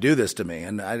 "Why'd you do this to me?"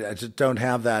 And I just don't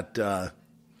have that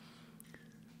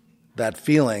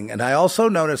feeling. And I also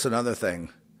notice another thing,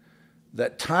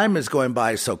 that time is going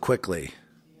by so quickly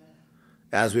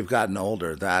as we've gotten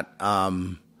older that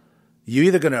you're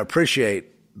either going to appreciate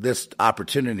this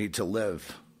opportunity to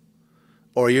live,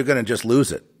 or you're going to just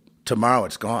lose it. Tomorrow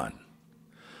it's gone.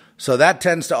 So that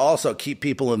tends to also keep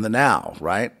people in the now,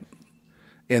 right?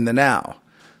 In the now.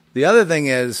 The other thing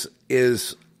is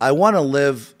I want to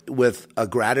live with a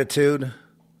gratitude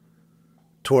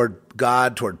toward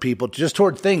God, toward people, just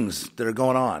toward things that are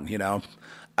going on,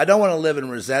 I don't want to live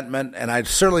in resentment, and I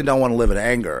certainly don't want to live in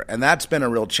anger. And that's been a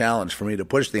real challenge for me, to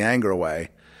push the anger away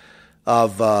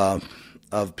of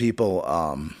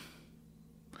people.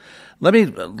 Let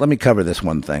me cover this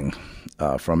one thing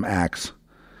from Acts.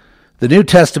 The New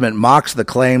Testament mocks the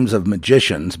claims of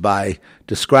magicians by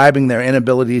describing their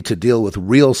inability to deal with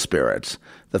real spirits.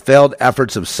 The failed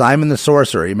efforts of Simon the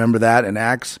sorcerer, remember that in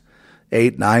Acts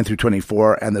 8, 9 through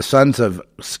 24, and the sons of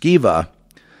Sceva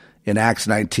in Acts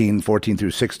 19, 14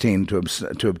 through 16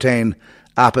 to obtain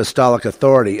apostolic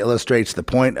authority, illustrates the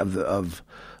point of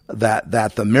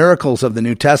that the miracles of the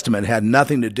New Testament had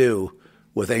nothing to do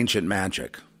with ancient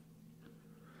magic.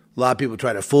 A lot of people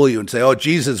try to fool you and say, oh,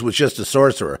 Jesus was just a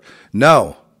sorcerer.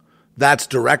 No, that's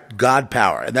direct God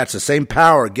power. And that's the same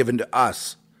power given to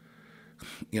us,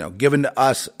 given to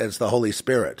us as the Holy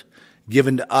Spirit,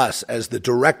 given to us as the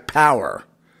direct power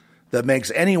that makes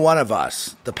any one of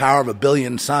us the power of a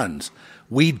billion suns.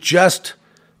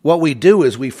 What we do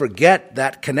is we forget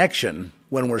that connection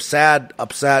when we're sad,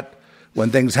 upset, when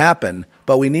things happen,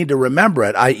 but we need to remember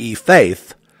it, i.e.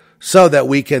 faith, so that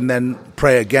we can then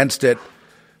pray against it,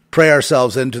 pray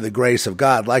ourselves into the grace of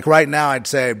God. Like right now, I'd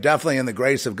say I'm definitely in the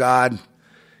grace of God,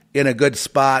 in a good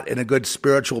spot, in a good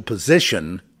spiritual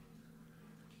position,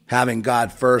 having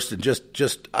God first, and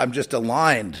I'm just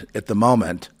aligned at the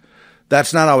moment.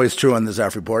 That's not always true on the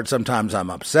Zeph Report. Sometimes I'm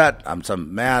upset, I'm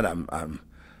mad, I'm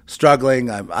struggling.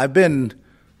 I've been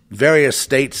various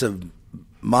states of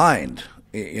mind,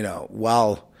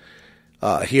 while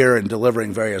here and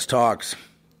delivering various talks.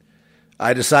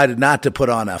 I decided not to put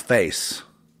on a face,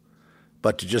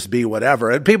 but to just be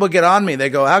whatever. And people get on me. They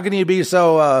go, how can you be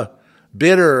so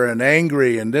bitter and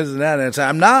angry and this and that? And it's,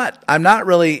 I'm not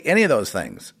really any of those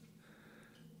things.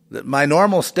 My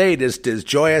normal state is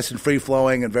joyous and free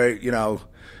flowing and very,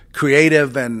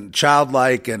 creative and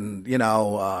childlike and,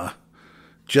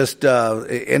 just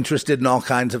interested in all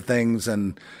kinds of things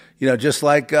and, just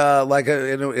in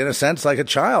a sense, like a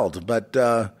child, but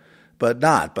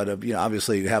not. But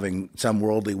obviously having some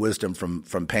worldly wisdom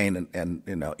from pain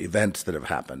and events that have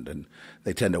happened, and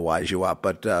they tend to wise you up.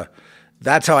 But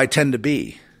that's how I tend to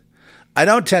be. I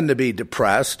don't tend to be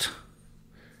depressed.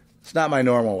 It's not my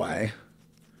normal way.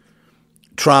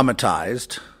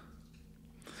 Traumatized.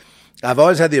 I've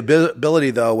always had the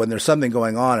ability, though, when there's something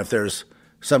going on, if there's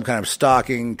some kind of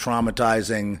stalking,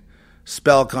 traumatizing,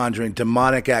 spell conjuring,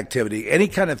 demonic activity, any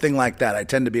kind of thing like that, I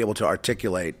tend to be able to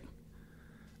articulate,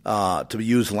 to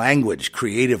use language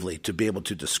creatively to be able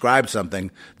to describe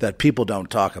something that people don't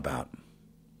talk about.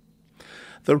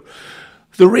 The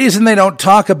reason they don't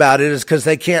talk about it is because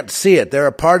they can't see it. They're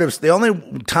a part of, the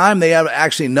only time they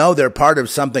actually know they're part of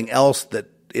something else that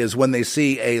is when they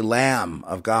see a lamb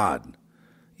of God,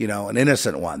 an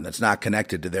innocent one that's not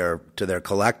connected to their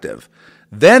collective.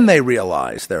 Then they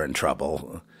realize they're in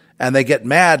trouble, and they get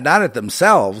mad not at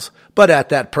themselves, but at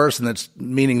that person that's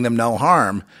meaning them no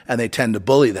harm, and they tend to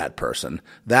bully that person.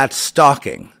 That's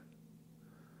stalking.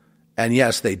 And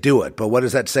yes, they do it, but what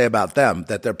does that say about them?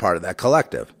 That they're part of that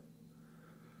collective.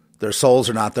 Their souls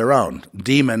are not their own.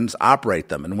 Demons operate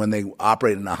them, and when they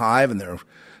operate in a hive and they're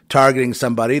targeting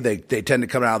somebody, they tend to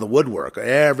come out of the woodwork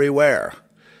everywhere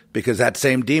because that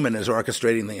same demon is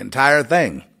orchestrating the entire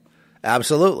thing.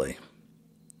 Absolutely.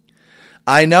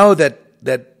 I know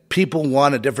that people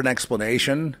want a different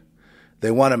explanation.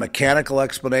 They want a mechanical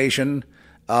explanation,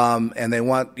 and they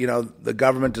want the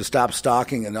government to stop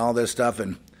stalking and all this stuff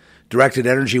and directed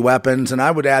energy weapons. And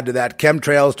I would add to that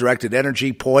chemtrails, directed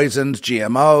energy, poisons,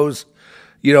 GMOs,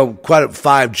 quite a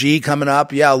 5G coming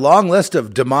up. Yeah, a long list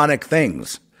of demonic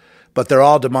things, but they're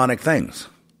all demonic things.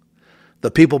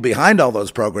 The people behind all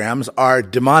those programs are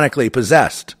demonically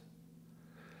possessed,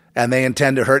 and they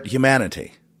intend to hurt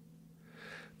humanity.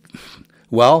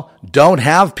 Well, don't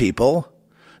have people,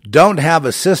 don't have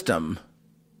a system.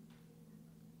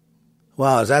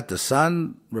 Wow, is that the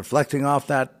sun reflecting off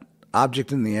that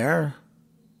object in the air?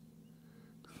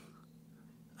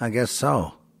 I guess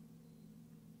so.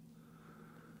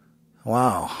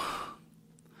 Wow.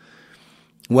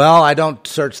 Well, I don't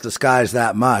search the skies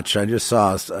that much. I just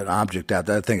saw an object out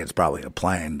there. I think it's probably a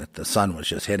plane that the sun was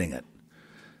just hitting it.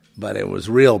 But it was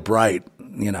real bright,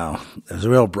 It was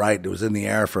real bright. It was in the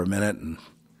air for a minute, and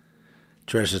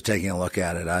Trish is taking a look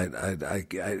at it.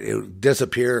 It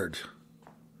disappeared.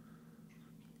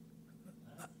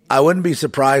 I wouldn't be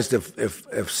surprised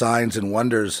if signs and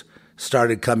wonders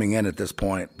started coming in at this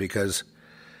point, because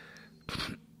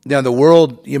the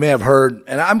world, you may have heard,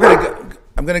 and I'm going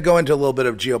to go into a little bit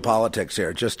of geopolitics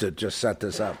here just to set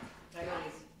this up.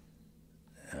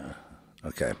 Yeah.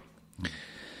 Okay.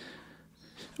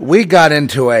 We got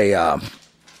into a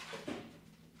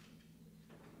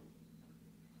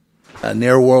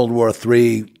near World War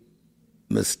III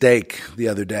mistake the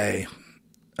other day.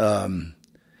 When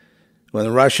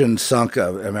the Russians sunk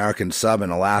an American sub in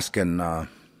Alaskan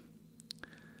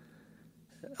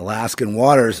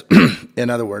waters, in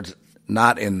other words,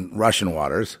 not in Russian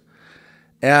waters,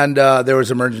 and there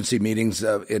was emergency meetings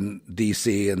in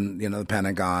D.C. and the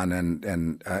Pentagon and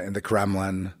in the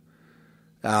Kremlin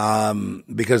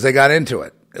because they got into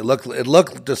it. It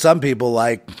looked to some people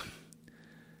like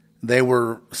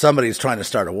somebody's trying to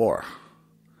start a war,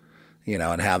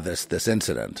 and have this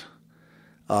incident.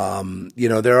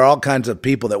 There are all kinds of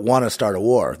people that want to start a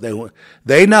war.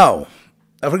 They know.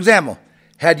 For example,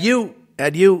 had you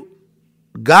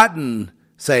gotten,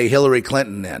 say, Hillary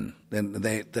Clinton in, and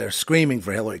they're screaming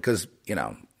for Hillary because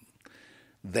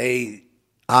they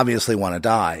obviously want to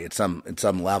die at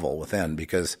some level within,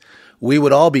 because we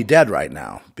would all be dead right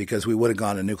now because we would have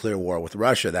gone to nuclear war with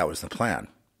Russia. That was the plan,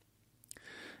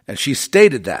 and she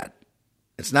stated that.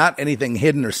 It's not anything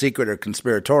hidden or secret or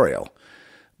conspiratorial.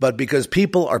 But because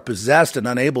people are possessed and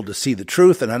unable to see the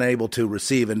truth and unable to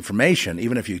receive information,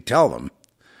 even if you tell them,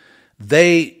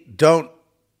 they don't.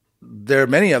 There are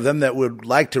many of them that would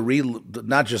like to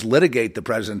not just litigate the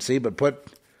presidency, but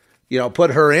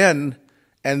put her in,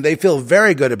 and they feel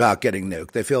very good about getting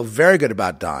nuked. They feel very good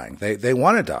about dying. They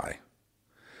want to die,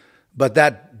 but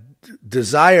that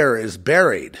desire is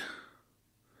buried.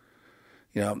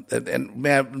 And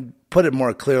man, put it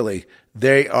more clearly,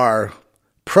 they are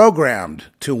programmed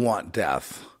to want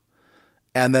death,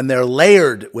 and then they're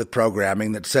layered with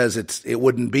programming that says it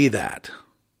wouldn't be that.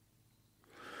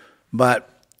 But,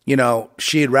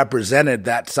 she had represented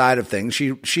that side of things.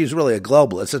 She's really a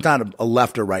globalist. It's not a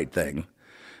left or right thing.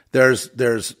 There's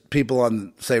people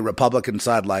on, say, Republican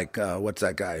side like, what's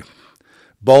that guy?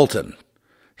 Bolton.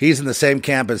 He's in the same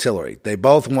camp as Hillary. They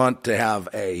both want to have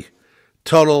a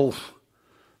total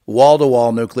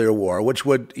wall-to-wall nuclear war, which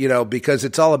would, because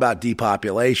it's all about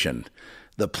depopulation.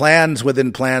 The plans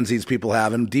within plans these people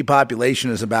have, and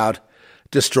depopulation is about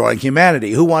destroying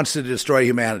humanity. Who wants to destroy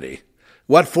humanity?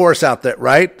 What force out there,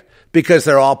 right? Because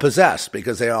they're all possessed,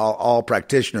 because they are all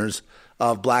practitioners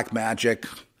of black magic,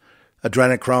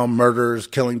 adrenochrome, murders,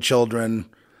 killing children,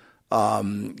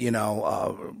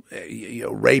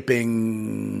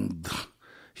 raping,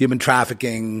 human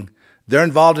trafficking. They're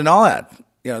involved in all that.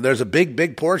 There's a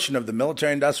big portion of the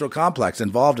military-industrial complex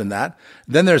involved in that.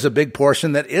 Then there's a big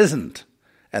portion that isn't,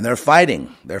 and they're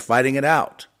fighting. They're fighting it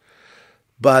out.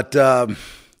 But they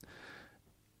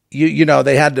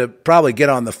had to probably get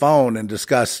on the phone and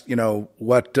discuss,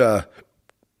 what the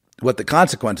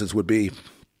consequences would be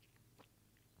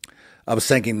of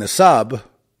sinking the sub,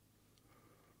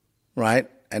 right,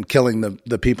 and killing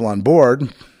the people on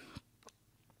board,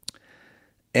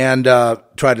 and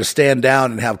try to stand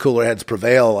down and have cooler heads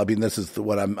prevail. I mean, this is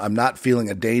what I'm not feeling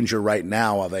a danger right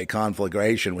now of a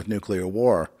conflagration with nuclear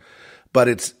war, but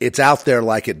it's out there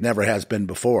like it never has been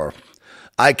before.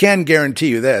 I can guarantee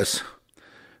you this: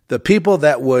 the people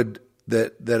that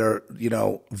are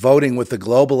voting with the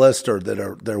globalists, or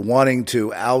they're wanting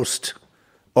to oust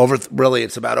really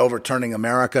it's about overturning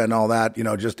America and all that,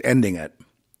 just ending it,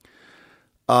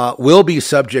 will be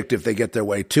subject, if they get their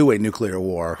way, to a nuclear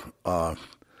war.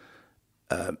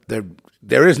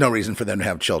 There is no reason for them to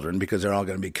have children, because they're all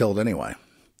going to be killed anyway.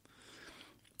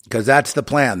 Because that's the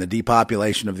plan, the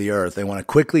depopulation of the earth. They want to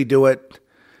quickly do it,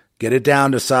 get it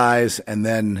down to size, and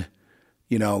then,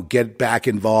 get back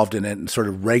involved in it and sort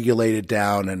of regulate it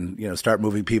down, and, start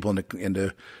moving people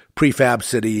into prefab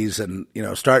cities, and,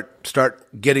 start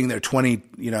getting their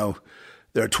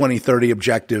 2030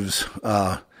 objectives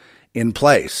in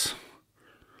place,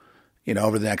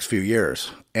 over the next few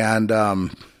years. And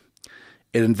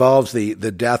it involves the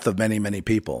death of many, many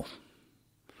people.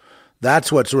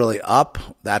 That's what's really up.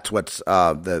 That's what's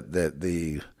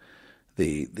the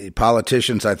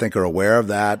politicians, I think, are aware of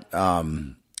that,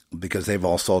 because they've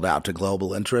all sold out to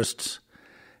global interests,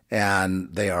 and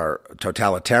they are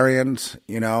totalitarians.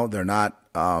 They're not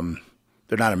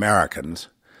Americans,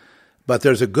 but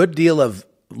there's a good deal of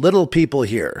little people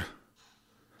here,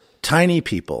 tiny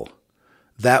people,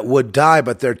 that would die,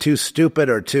 but they're too stupid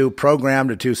or too programmed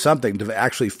or too something to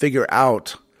actually figure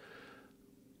out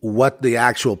what the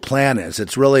actual plan is.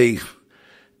 It's really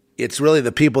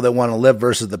the people that want to live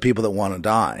versus the people that want to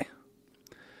die.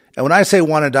 And when I say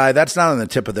want to die, that's not on the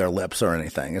tip of their lips or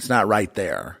anything. It's not right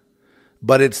there.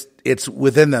 But it's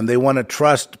within them. They want to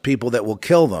trust people that will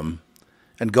kill them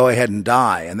and go ahead and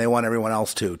die, and they want everyone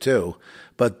else to too.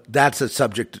 But that's a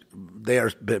subject. They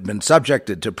are been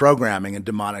subjected to programming and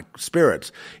demonic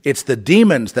spirits. It's the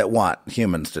demons that want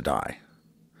humans to die.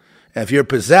 And if you're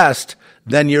possessed,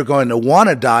 then you're going to want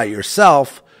to die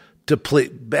yourself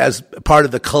as part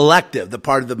of the collective, the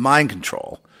part of the mind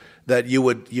control, that you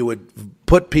would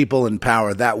put people in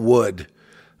power that would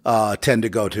tend to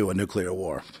go to a nuclear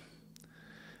war.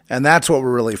 And that's what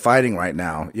we're really fighting right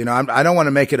now. I don't want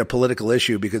to make it a political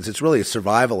issue, because it's really a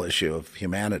survival issue of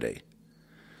humanity.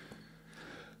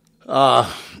 The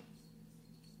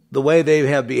way they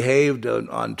have behaved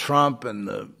on Trump, and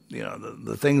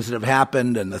the things that have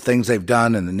happened, and the things they've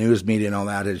done, and the news media and all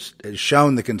that has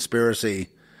shown the conspiracy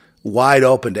wide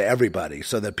open to everybody,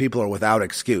 so that people are without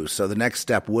excuse. So the next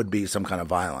step would be some kind of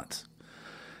violence.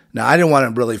 Now, I didn't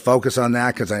want to really focus on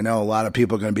that, because I know a lot of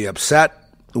people are going to be upset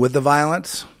with the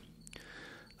violence.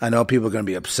 I know people are going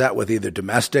to be upset with either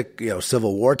domestic,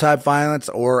 Civil War type violence,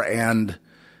 and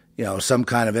some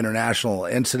kind of international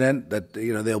incident that,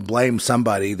 they'll blame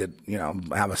somebody that,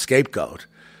 have a scapegoat.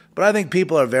 But I think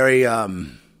people are very,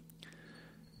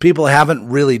 people haven't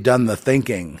really done the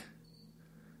thinking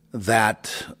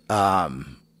that,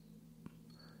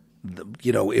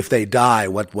 if they die,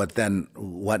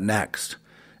 what next?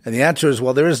 And the answer is,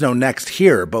 well, there is no next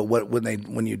here, but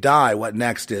when you die, what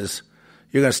next is,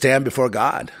 you're going to stand before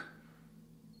God.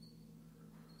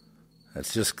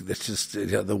 It's just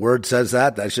the word says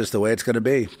that. That's just the way it's going to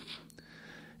be.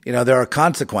 There are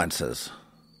consequences.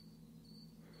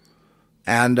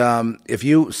 And if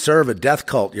you serve a death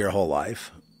cult your whole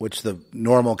life, which the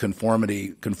normal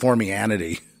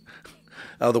conformianity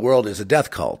of the world is a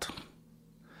death cult,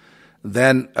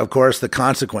 then, of course, the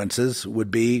consequences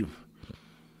would be,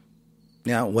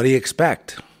 what do you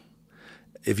expect?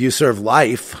 If you serve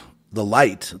life, the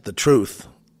light, the truth,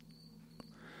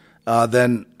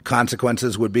 then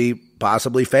consequences would be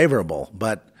possibly favorable.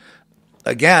 But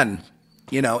again,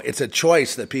 it's a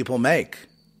choice that people make.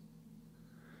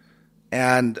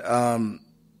 And, I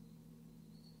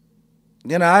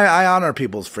honor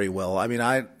people's free will. I mean,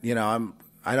 I don't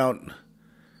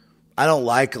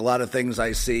like a lot of things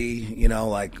I see,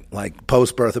 like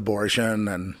post-birth abortion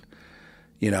and,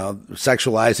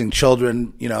 sexualizing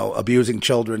children, abusing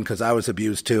children, because I was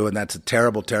abused too, and that's a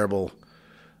terrible, terrible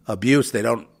abuse. They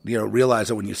don't, realize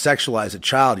that when you sexualize a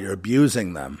child, you're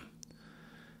abusing them.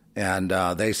 And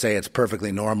they say it's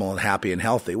perfectly normal and happy and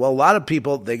healthy. Well, a lot of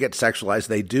people, they get sexualized,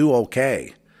 they do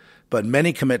okay, but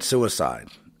many commit suicide.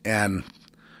 And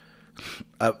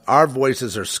our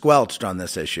voices are squelched on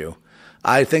this issue.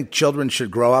 I think children should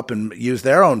grow up and use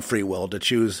their own free will to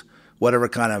choose whatever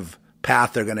kind of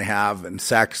path they're going to have in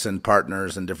sex and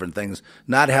partners and different things,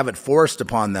 not have it forced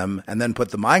upon them and then put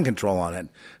the mind control on it,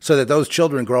 so that those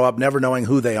children grow up never knowing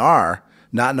who they are,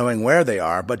 not knowing where they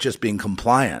are, but just being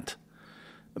compliant.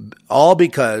 All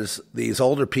because these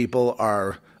older people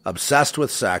are obsessed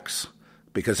with sex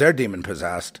because they're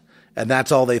demon-possessed, and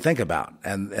that's all they think about.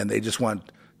 And they just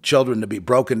want children to be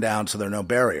broken down so there are no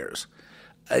barriers.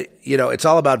 It's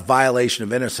all about violation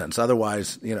of innocence.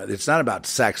 Otherwise, it's not about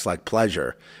sex like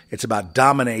pleasure. It's about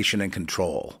domination and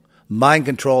control. Mind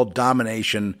control,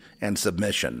 domination, and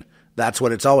submission. That's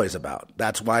what it's always about.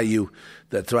 That's why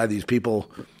these people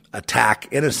attack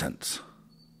innocence.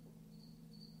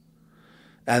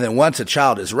 And then once a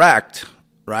child is wrecked,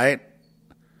 right?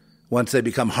 Once they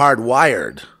become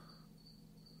hardwired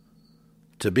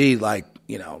to be like,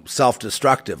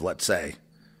 self-destructive, let's say,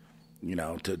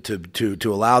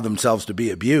 to allow themselves to be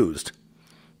abused,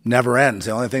 never ends.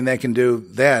 The only thing they can do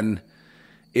then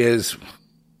is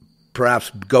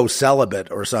perhaps go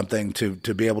celibate or something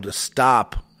to be able to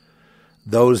stop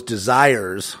those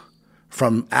desires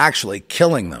from actually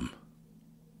killing them.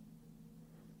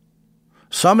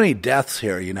 So many deaths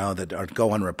here, that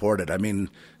go unreported. I mean,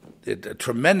 a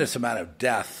tremendous amount of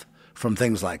death from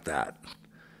things like that.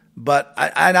 But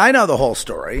I know the whole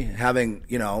story, having,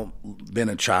 been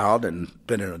a child and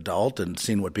been an adult and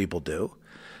seen what people do.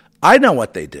 I know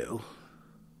what they do.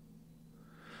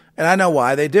 And I know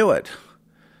why they do it.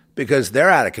 Because they're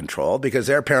out of control, because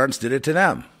their parents did it to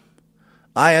them.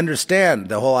 I understand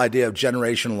the whole idea of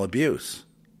generational abuse.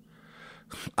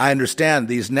 I understand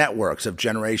these networks of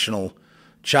generational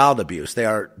child abuse. They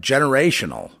are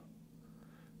generational.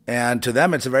 And to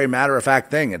them, it's a very matter-of-fact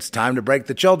thing. It's time to break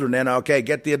the children in. Okay,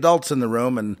 get the adults in the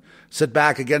room and sit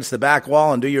back against the back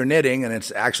wall and do your knitting. And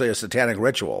it's actually a satanic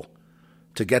ritual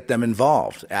to get them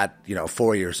involved at,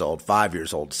 4 years old, 5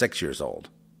 years old, 6 years old,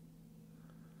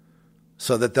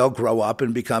 so that they'll grow up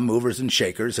and become movers and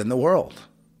shakers in the world.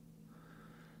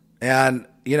 And,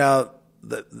 a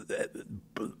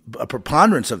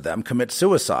preponderance of them commit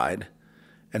suicide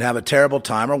and have a terrible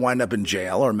time or wind up in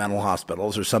jail or mental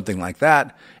hospitals or something like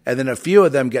that. And then a few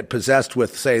of them get possessed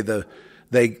with, say,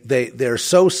 they're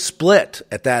so split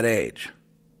at that age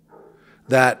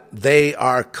that they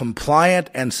are compliant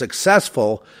and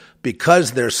successful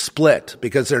because they're split,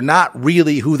 because they're not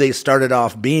really who they started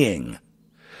off being.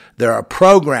 They're a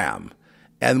program.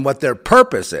 And what their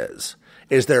purpose is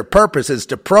their purpose is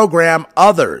to program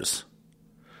others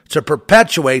to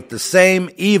perpetuate the same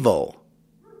evil,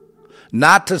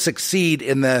 not to succeed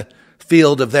in the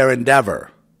field of their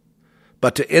endeavor,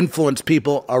 but to influence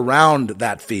people around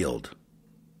that field.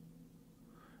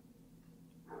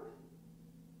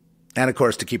 And, of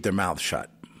course, to keep their mouths shut.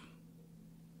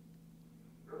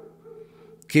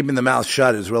 Keeping the mouth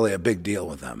shut is really a big deal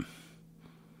with them.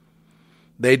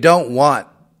 They don't want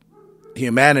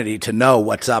humanity to know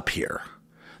what's up here.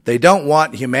 They don't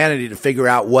want humanity to figure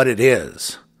out what it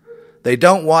is. They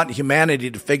don't want humanity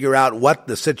to figure out what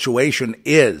the situation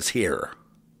is here.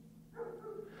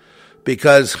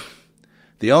 Because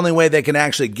the only way they can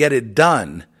actually get it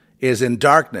done is in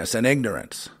darkness and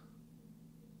ignorance.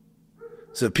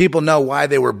 So if people know why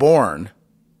they were born,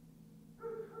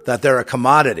 that they're a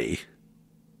commodity,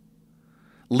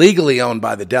 legally owned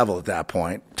by the devil at that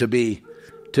point, to be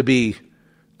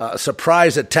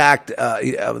surprise attacked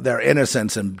their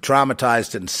innocence and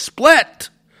traumatized and split,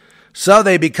 so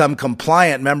they become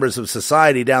compliant members of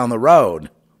society down the road.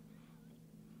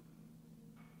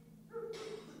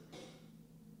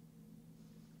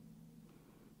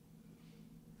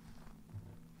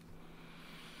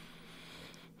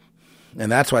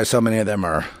 And that's why so many of them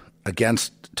are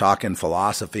against talking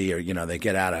philosophy, or, they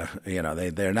get out of,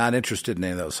 they're not interested in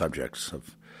any of those subjects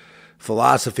of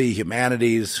philosophy,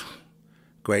 humanities,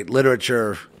 great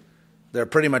literature. They're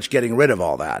pretty much getting rid of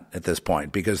all that at this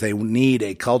point because they need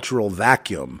a cultural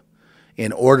vacuum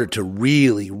in order to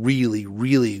really, really,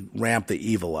 really ramp the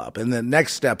evil up. And the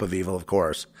next step of evil, of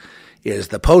course, is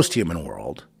the post-human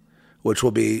world, which will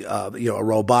be, a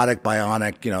robotic,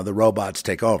 bionic, the robots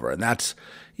take over. And that's,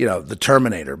 the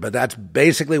Terminator. But that's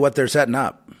basically what they're setting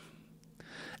up.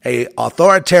 A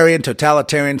authoritarian,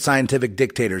 totalitarian, scientific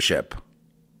dictatorship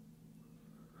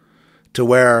to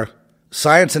where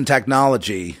science and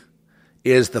technology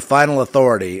is the final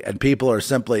authority and people are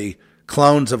simply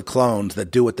clones of clones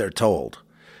that do what they're told.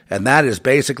 And that is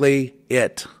basically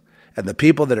it. And the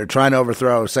people that are trying to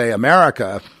overthrow, say,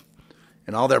 America,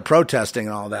 and all their protesting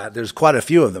and all that, there's quite a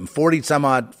few of them,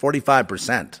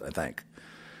 45%, I think,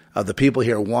 of the people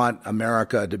here want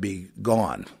America to be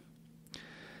gone.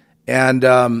 And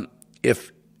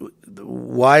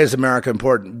why is America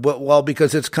important? Well,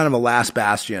 because it's kind of a last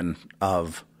bastion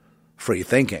of free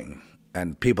thinking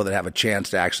and people that have a chance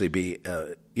to actually be,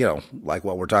 like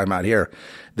what we're talking about here.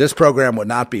 This program would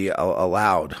not be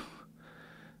allowed.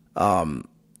 I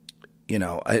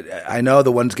know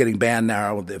the ones getting banned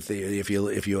now. If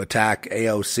you attack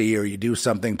AOC or you do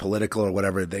something political or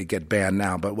whatever, they get banned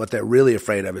now. But what they're really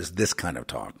afraid of is this kind of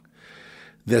talk,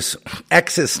 this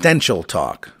existential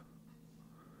talk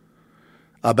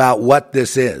about what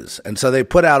this is. And so they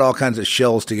put out all kinds of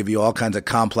shills to give you all kinds of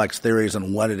complex theories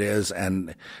on what it is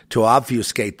and to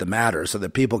obfuscate the matter so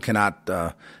that people cannot,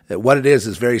 what it is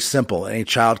very simple. Any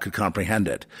child could comprehend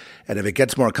it. And if it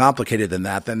gets more complicated than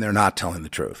that, then they're not telling the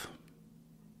truth.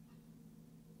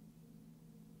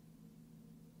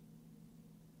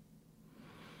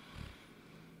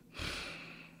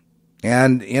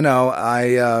 And,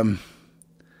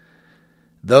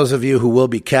 those of you who will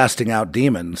be casting out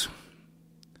demons,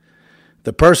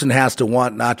 the person has to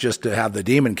want not just to have the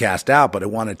demon cast out, but to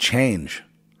want to change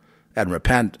and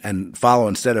repent and follow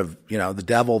instead of, the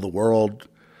devil, the world,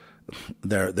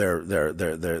 their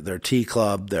T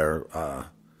club, their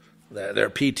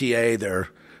PTA, their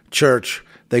church.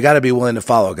 They got to be willing to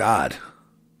follow God.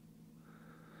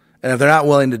 And if they're not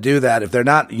willing to do that, if they're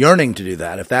not yearning to do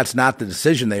that, if that's not the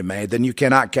decision they've made, then you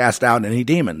cannot cast out any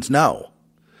demons. No,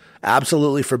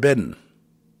 absolutely forbidden.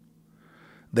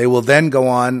 They will then go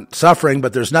on suffering,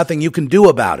 but there's nothing you can do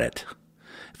about it.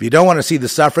 If you don't want to see the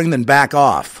suffering, then back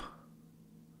off.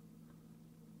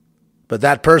 But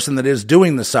that person that is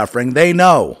doing the suffering, they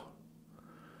know.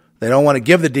 They don't want to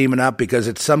give the demon up because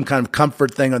it's some kind of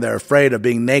comfort thing or they're afraid of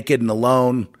being naked and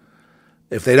alone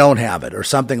if they don't have it or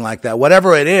something like that.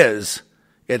 Whatever it is,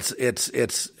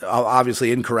 it's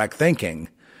obviously incorrect thinking.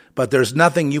 But there's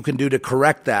nothing you can do to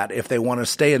correct that if they want to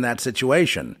stay in that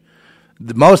situation.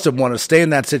 Most of them want to stay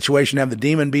in that situation and have the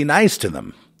demon be nice to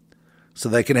them so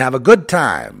they can have a good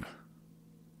time.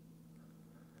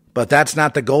 But that's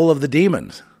not the goal of the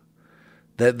demons.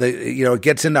 It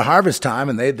gets into harvest time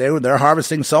and they're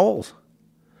harvesting souls.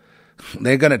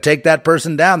 They're going to take that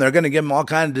person down. They're going to give him all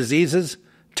kinds of diseases.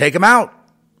 Take him out.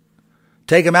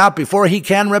 Take him out before he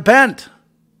can repent.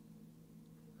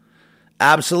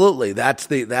 Absolutely. That's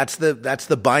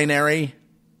the binary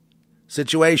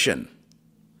situation.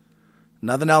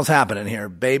 Nothing else happening here,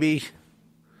 baby.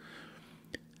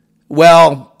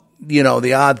 Well,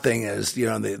 the odd thing is,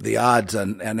 the odds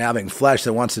and having flesh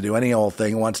that wants to do any old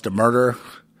thing, wants to murder,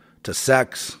 to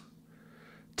sex,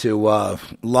 to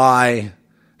lie,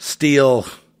 steal,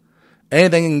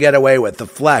 anything you can get away with. The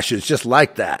flesh is just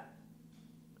like that,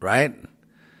 right?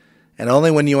 And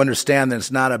only when you understand that it's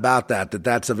not about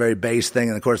that's a very base thing.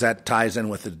 And of course, that ties in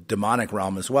with the demonic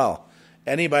realm as well.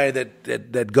 Anybody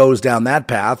that goes down that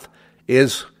path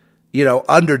is,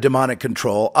 under demonic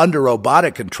control, under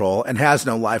robotic control, and has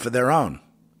no life of their own.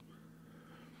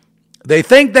 They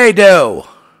think they do.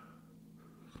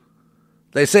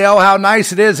 They say, oh, how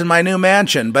nice it is in my new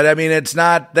mansion. But it's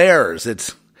not theirs.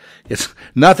 It's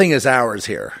nothing is ours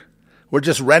here. We're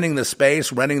just renting the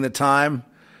space, renting the time.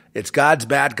 It's God's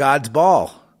bat, God's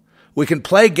ball. We can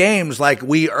play games like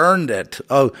we earned it.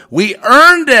 Oh, we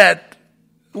earned it.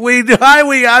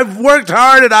 I've worked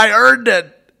hard and I earned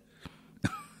it.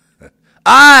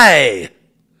 I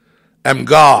am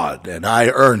God, and I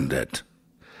earned it.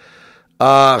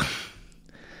 A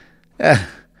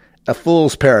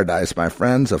fool's paradise, my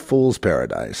friends, a fool's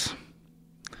paradise.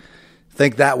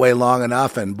 Think that way long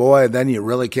enough, and boy, then you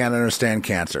really can't understand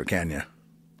cancer, can you?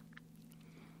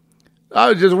 I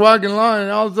was just walking along,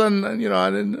 and all of a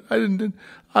sudden,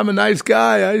 I'm a nice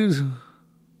guy.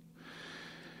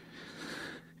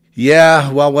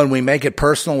 Yeah, well, when we make it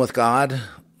personal with God,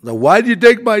 why'd you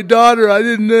take my daughter?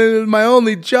 My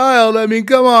only child.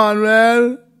 Come on,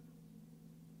 man.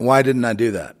 Why didn't I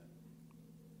do that?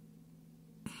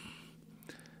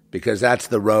 Because that's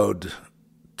the road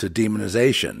to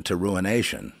demonization, to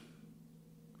ruination.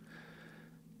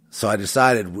 So I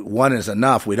decided one is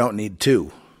enough. We don't need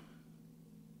two.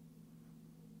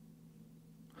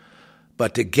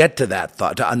 But to get to that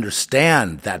thought, to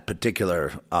understand that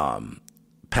particular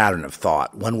pattern of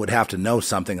thought, one would have to know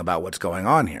something about what's going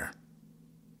on here.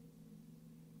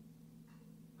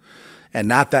 And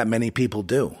not that many people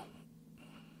do.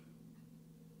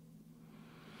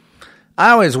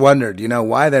 I always wondered,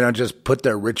 why they don't just put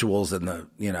their rituals in the,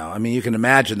 you can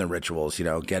imagine the rituals,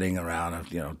 getting around,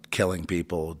 killing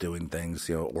people, doing things,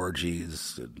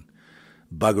 orgies, and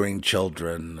buggering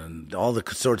children, and all the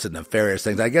sorts of nefarious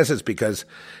things. I guess it's because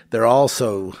they're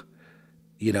also,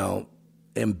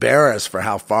 embarrassed for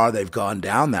how far they've gone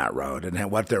down that road and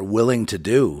what they're willing to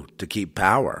do to keep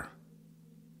power.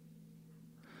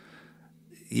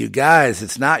 You guys,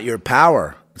 it's not your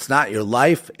power. It's not your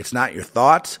life. It's not your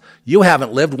thoughts. You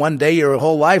haven't lived one day your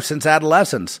whole life since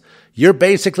adolescence. You're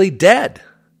basically dead.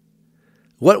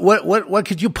 What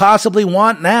could you possibly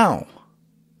want now?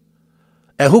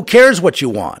 And who cares what you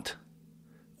want?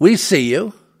 We see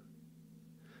you.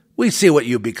 We see what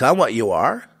you become, what you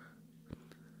are.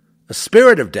 A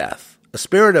spirit of death, a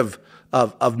spirit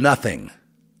of nothing,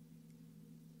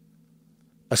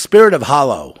 a spirit of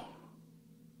hollow.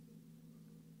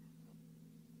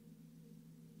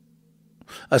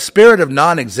 A spirit of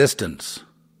non-existence.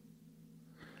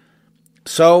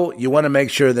 So you want to make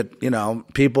sure that,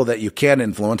 people that you can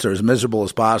influence are as miserable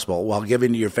as possible while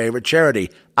giving to your favorite charity.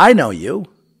 I know you.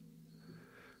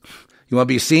 You want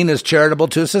to be seen as charitable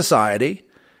to society,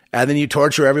 and then you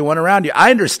torture everyone around you.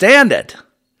 I understand it,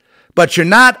 but you're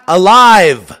not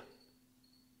alive.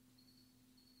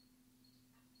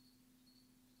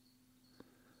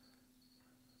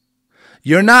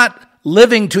 You're not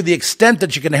living to the extent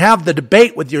that you can have the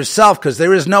debate with yourself, because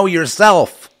there is no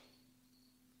yourself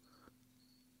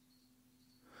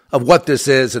of what this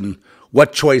is and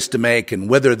what choice to make and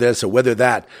whether this or whether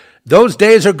that. Those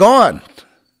days are gone.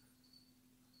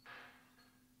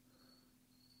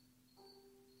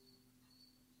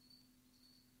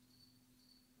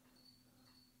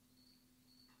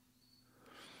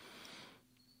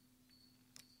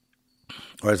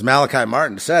 Or as Malachi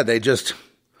Martin said, they just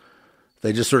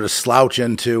sort of slouch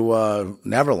into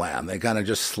Neverland. They kind of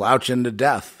just slouch into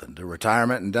death, into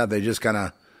retirement and death. They just kind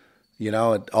of,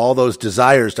 all those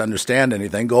desires to understand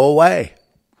anything go away.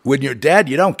 When you're dead,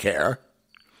 you don't care.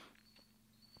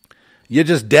 You're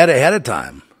just dead ahead of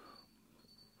time.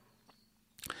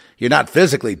 You're not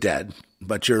physically dead,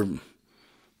 but you're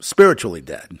spiritually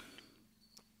dead.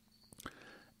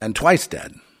 And twice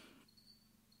dead.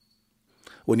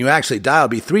 When you actually die, you'll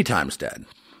be 3 times dead.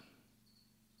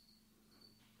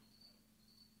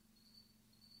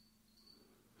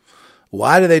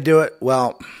 Why do they do it?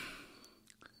 Well,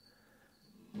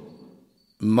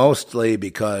 mostly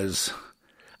because,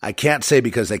 I can't say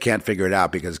because they can't figure it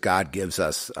out, because God gives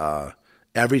us,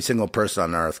 every single person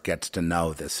on earth gets to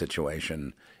know this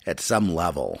situation at some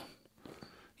level.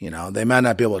 They might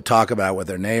not be able to talk about it with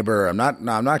their neighbor. I'm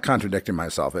not contradicting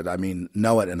myself.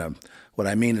 Know it what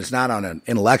I mean is not on an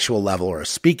intellectual level or a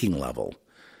speaking level,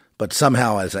 but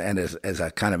somehow as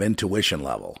a kind of intuition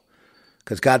level.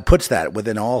 Because God puts that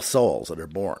within all souls that are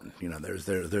born.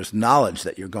 There's knowledge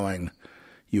that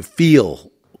you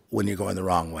feel when you're going the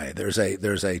wrong way. There's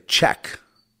a check.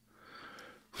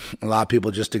 A lot of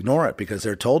people just ignore it because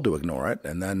they're told to ignore it.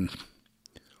 And then,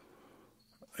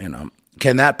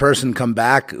 can that person come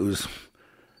back who's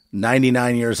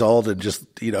 99 years old and just,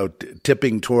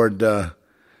 tipping toward,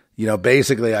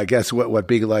 basically, I guess what would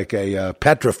be like a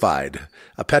petrified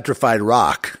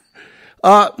rock?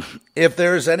 If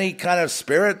there's any kind of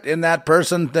spirit in that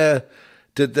person to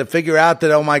figure out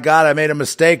that, oh my God, I made a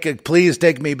mistake, please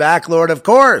take me back, Lord, of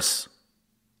course.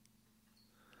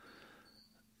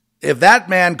 If that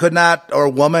man could not, or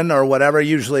woman or whatever,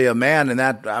 usually a man in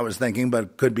that I was thinking,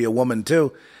 but could be a woman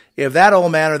too. If that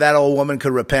old man or that old woman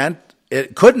couldn't repent,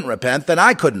 then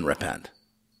I couldn't repent.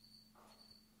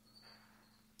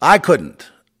 I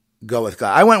couldn't go with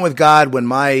God. I went with God when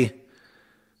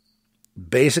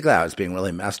basically I was being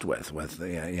really messed with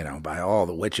by all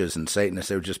the witches and Satanists.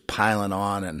 They were just piling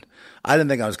on, and I didn't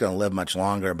think I was going to live much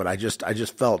longer, but I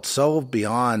just felt so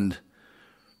beyond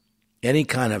any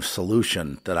kind of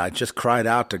solution that I just cried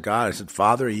out to God. I said,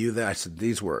 Father, are you there? I said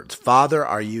these words, Father,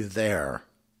 are you there?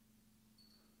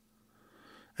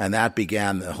 And that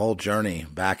began the whole journey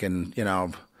back in,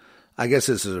 I guess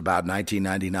this is about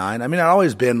 1999. I'd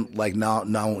always been like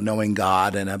knowing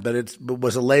God, but it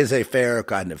was a laissez-faire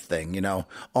kind of thing,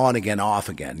 on again, off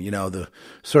again, the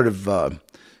sort of,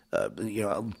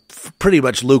 pretty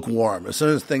much lukewarm. As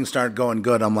soon as things start going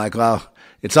good, I'm like, well,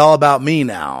 it's all about me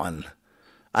now. And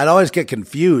I'd always get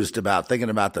confused about thinking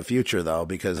about the future, though,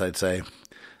 because they'd say,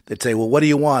 well, what do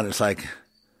you want? It's like,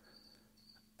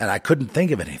 and I couldn't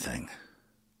think of anything.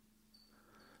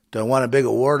 Do I want a big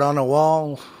award on the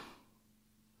wall?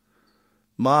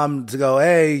 Mom to go,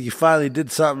 hey, you finally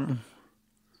did something.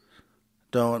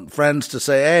 Don't want friends to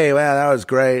say, hey, man, that was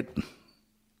great.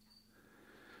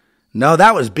 No,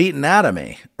 that was beaten out of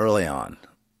me early on.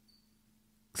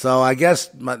 So I guess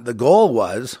the goal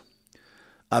was,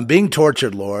 I'm being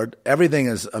tortured, Lord. Everything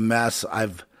is a mess.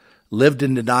 I've lived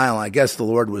in denial. I guess the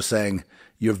Lord was saying,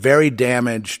 you're very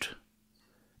damaged.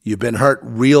 You've been hurt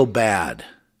real bad.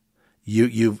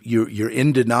 You're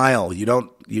in denial.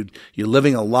 You're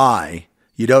living a lie.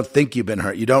 You don't think you've been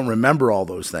hurt. You don't remember all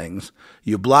those things.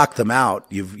 You block them out.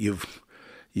 You've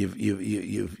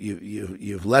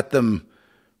let them.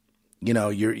 You know,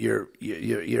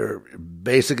 you're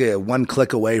basically a one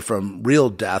click away from real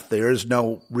death. There is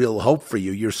no real hope for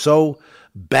you. You're so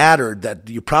battered that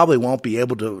you probably won't be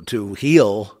able to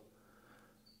heal.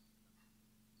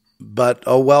 But,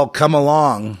 oh, well, come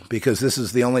along, because this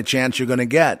is the only chance you're going to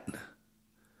get.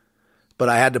 But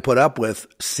I had to put up with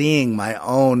seeing my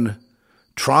own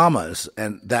traumas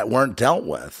and that weren't dealt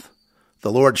with.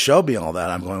 The Lord showed me all that.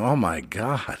 I'm going, oh, my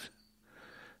God.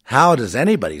 How does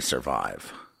anybody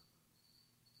survive?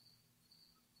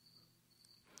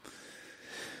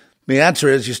 The answer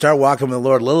is you start walking with the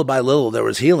Lord little by little. There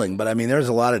was healing, but I mean, there's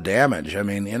a lot of damage. I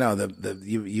mean, you know,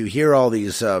 you hear all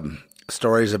these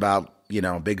stories about, you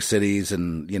know, big cities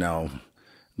and, you know,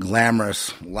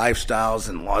 glamorous lifestyles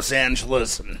in Los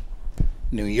Angeles and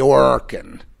New York,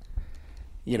 and,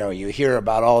 you know, you hear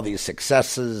about all these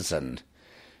successes and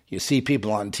you see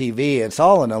people on TV. It's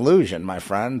all an illusion, my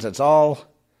friends. It's all,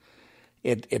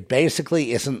 it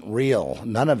basically isn't real.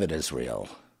 None of it is real.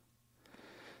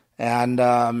 And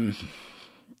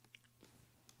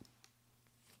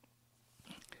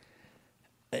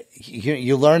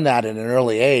you learn that at an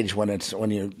early age when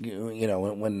you're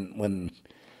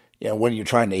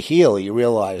trying to heal. You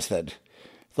realize that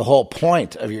the whole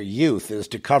point of your youth is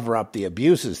to cover up the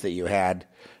abuses that you had,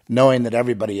 knowing that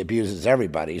everybody abuses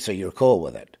everybody, so you're cool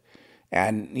with it.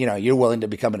 And, you know, you're willing to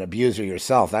become an abuser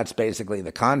yourself. That's basically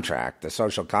the contract, the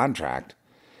social contract,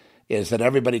 is that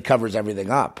everybody covers everything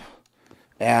up.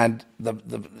 And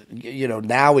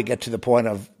now we get to the point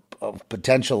of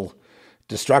potential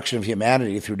destruction of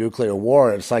humanity through nuclear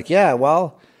war. It's like, yeah,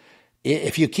 well,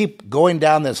 if you keep going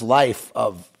down this life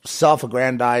of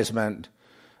self-aggrandizement,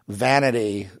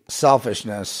 vanity,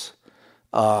 selfishness,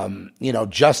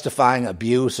 justifying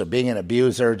abuse or being an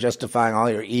abuser, justifying all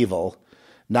your evil,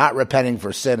 not repenting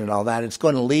for sin and all that, it's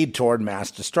going to lead toward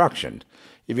mass destruction.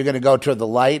 If you're going to go toward the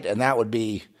light, and that would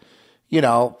be, you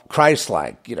know,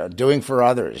 Christ-like, you know, doing for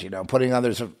others, you know, putting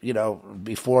others, you know,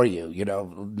 before you, you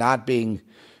know, not being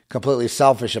completely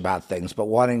selfish about things, but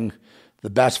wanting the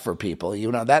best for people, you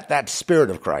know, that spirit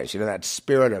of Christ, you know, that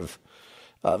spirit of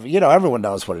you know, everyone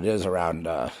knows what it is around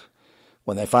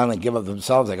when they finally give up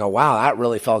themselves. They go, wow, that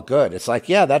really felt good. It's like,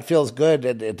 yeah, that feels good.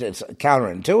 It's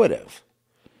counterintuitive.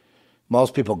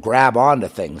 Most people grab onto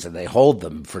things and they hold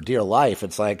them for dear life.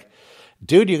 It's like,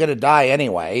 dude, you're going to die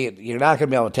anyway. You're not going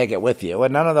to be able to take it with you.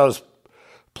 And none of those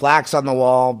plaques on the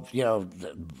wall, you know,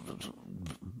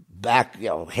 back, you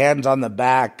know, hands on the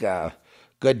back,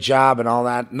 good job and all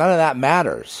that, none of that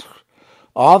matters.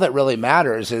 All that really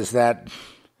matters is that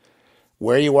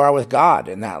where you are with God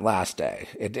in that last day.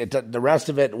 The rest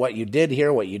of it, what you did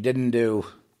here, what you didn't do,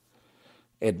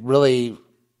 it really,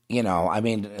 you know, I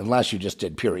mean, unless you just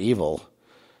did pure evil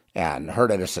and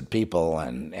hurt innocent people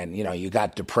and you know, you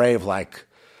got depraved like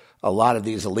a lot of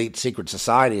these elite secret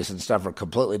societies and stuff are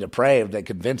completely depraved. They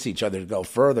convince each other to go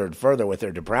further and further with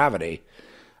their depravity.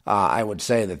 I would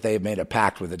say that they've made a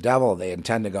pact with the devil. They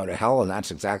intend to go to hell, and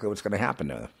that's exactly what's going to happen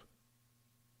to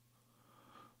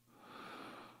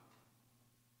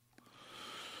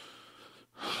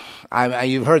them.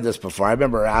 You've heard this before. I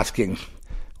remember asking, when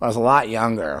I was a lot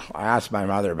younger, I asked my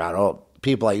mother about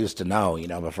people I used to know, you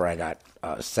know, before I got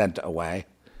sent away.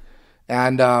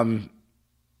 And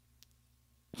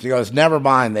she goes, never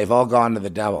mind, they've all gone to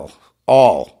the devil.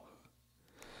 All.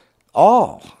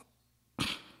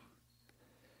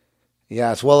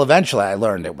 Yes, well, eventually I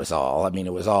learned it was all. I mean,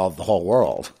 it was all the whole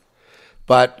world.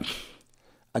 But,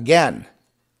 again,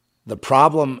 the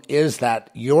problem is that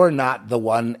you're not the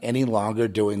one any longer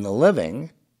doing the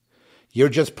living. You're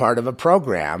just part of a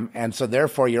program, and so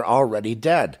therefore you're already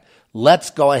dead. Let's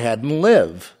go ahead and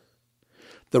live.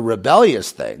 The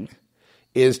rebellious thing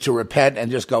is to repent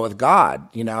and just go with God.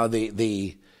 You know,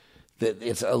 it's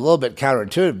a little bit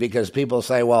counterintuitive because people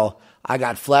say, well, I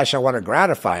got flesh, I want to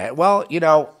gratify it. Well, you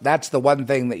know, that's the one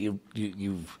thing that you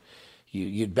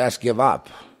you'd best give up.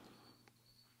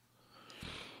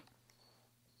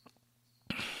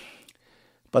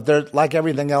 But there, like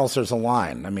everything else, there's a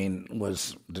line. I mean,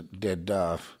 there's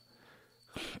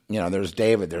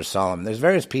David, there's Solomon, there's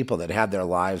various people that had their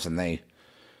lives and they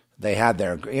had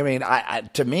their. I mean,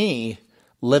 to me,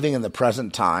 living in the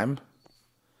present time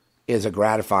is a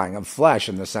gratifying of flesh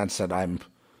in the sense that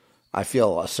I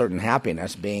feel a certain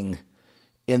happiness being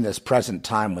in this present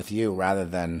time with you rather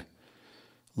than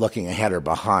looking ahead or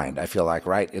behind. I feel like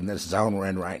right in this zone we're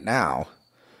in right now,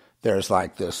 there's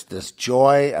like this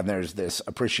joy and there's this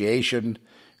appreciation,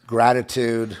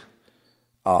 gratitude,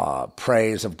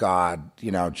 praise of God,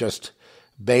 just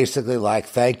basically like,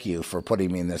 thank you for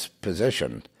putting me in this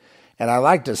position. And I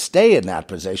like to stay in that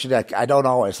position. I don't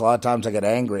always. A lot of times I get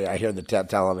angry. I hear the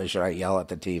television. I yell at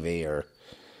the TV, or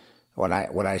when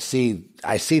I see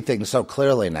things so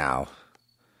clearly now.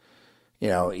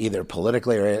 Either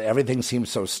politically or everything seems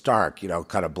so stark.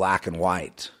 Kind of black and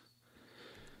white.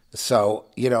 So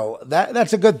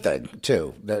that's a good thing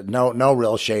too. No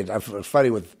real shades. It's funny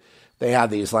they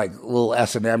have these like little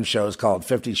S&M shows called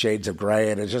 50 Shades of Grey,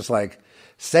 and it's just like.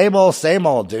 Same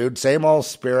old, dude. Same old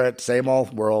spirit, same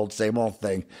old world, same old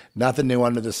thing. Nothing new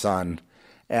under the sun.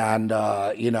 And,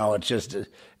 it's just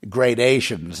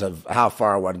gradations of how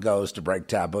far one goes to break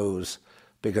taboos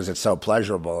because it's so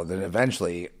pleasurable. And then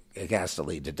eventually it has to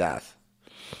lead to death.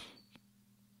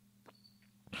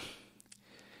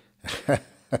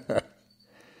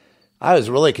 I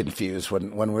was really confused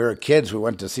when we were kids. We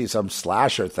went to see some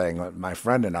slasher thing, my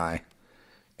friend and I.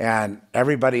 And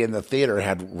everybody in the theater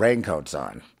had raincoats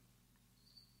on.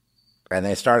 And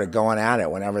they started going at it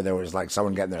whenever there was like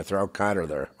someone getting their throat cut or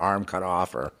their arm cut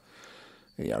off or,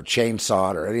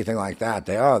 chainsawed or anything like that.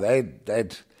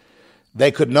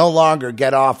 They could no longer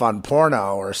get off on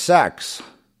porno or sex.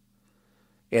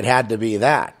 It had to be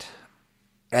that.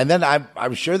 And then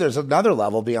I'm sure there's another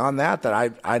level beyond that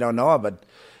I don't know of, but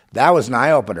that was an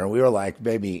eye-opener. We were like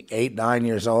maybe 8, 9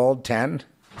 years old, 10.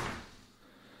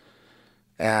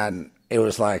 And it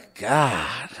was like,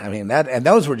 God, I mean, and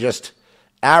those were just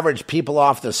average people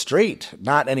off the street,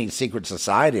 not any secret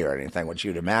society or anything, which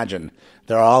you'd imagine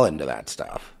they're all into that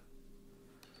stuff.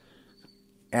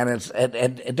 And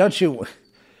and don't you,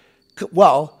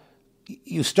 well,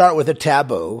 you start with a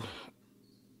taboo,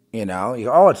 you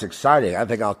go, oh, it's exciting. I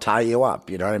think I'll tie you up,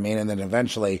 you know what I mean? And then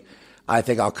eventually I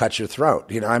think I'll cut your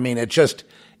throat. I mean, it's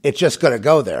just going to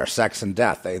go there. Sex and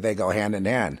death, they go hand in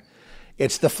hand.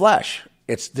 It's the flesh.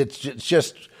 It's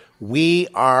just we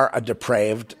are a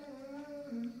depraved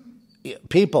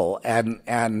people,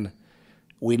 and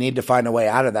we need to find a way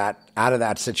out of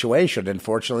that situation. And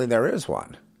fortunately, there is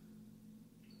one.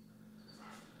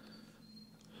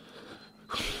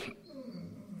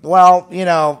 Well,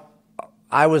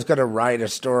 I was going to write a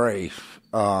story,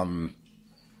 and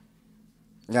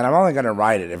I'm only going to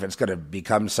write it if it's going to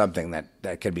become something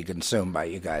that can be consumed by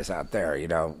you guys out there,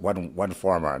 one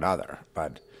form or another.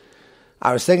 But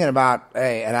I was thinking about,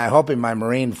 and I'm hoping my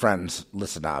Marine friends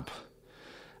listen up.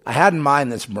 I had in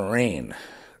mind this Marine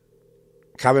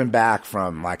coming back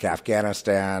from like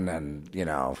Afghanistan and,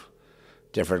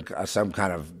 different, some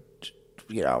kind of,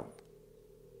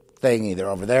 thing either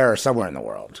over there or somewhere in the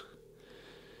world.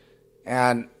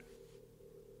 And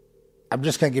I'm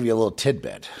just going to give you a little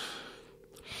tidbit.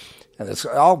 And it's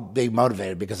all being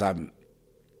motivated because I'm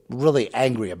really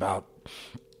angry about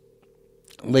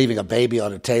leaving a baby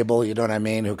on a table, you know what I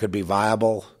mean, who could be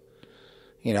viable,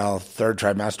 third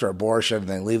trimester abortion,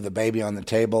 they leave the baby on the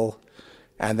table,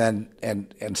 and then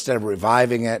instead of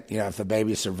reviving it, if the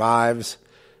baby survives,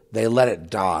 they let it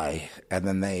die, and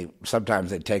then sometimes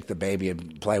they take the baby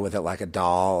and play with it like a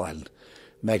doll and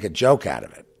make a joke out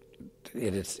of it.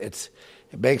 It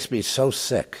makes me so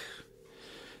sick.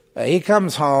 He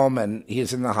comes home and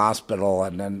he's in the hospital,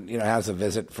 and then has a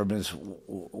visit from his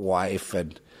wife,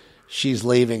 and she's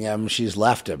leaving him. She's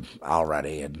left him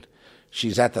already, and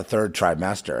she's at the third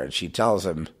trimester, and she tells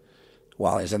him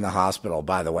while he's in the hospital,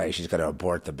 by the way, she's going to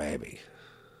abort the baby.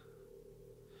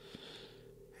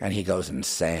 And he goes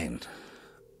insane.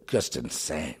 Just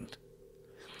insane.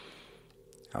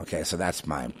 Okay, so that's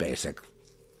my basic.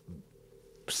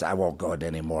 I won't go into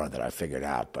any more that I figured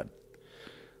out, but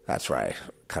that's where I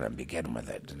kind of begin with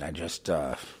it. And I just...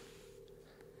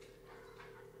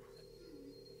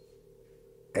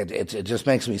 It just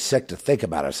makes me sick to think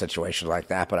about a situation like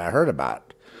that, but I heard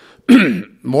about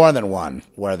more than one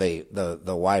where the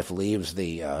wife leaves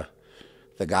the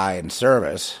guy in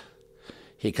service.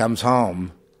 He comes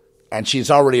home, and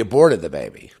she's already aborted the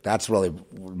baby. That's really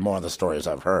more of the stories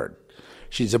I've heard.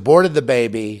 She's aborted the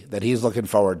baby that he's looking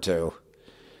forward to,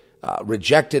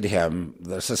 rejected him.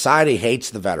 The society hates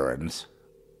the veterans.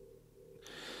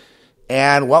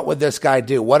 And what would this guy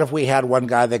do? What if we had one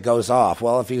guy that goes off?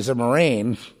 Well, if he's a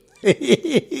Marine,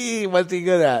 what's he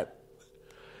good at?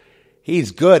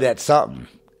 He's good at something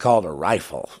called a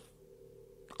rifle.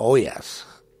 Oh, yes.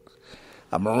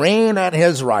 A Marine and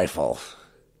his rifle.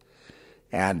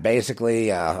 And basically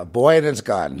a boy and his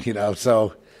gun,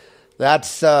 So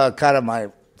that's kind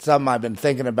of something I've been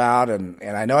thinking about. And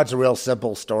I know it's a real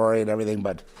simple story and everything,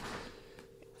 but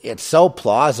it's so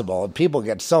plausible. And people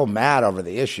get so mad over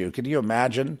the issue. Can you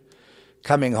imagine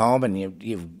coming home and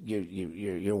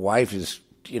your wife is,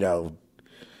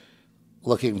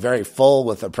 looking very full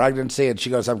with a pregnancy, and she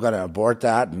goes, I'm going to abort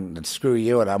that and screw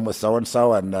you, and I'm with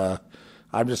so-and-so, and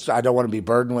I don't want to be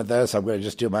burdened with this. I'm going to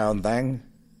just do my own thing.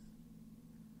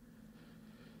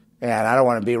 And I don't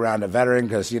want to be around a veteran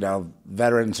because,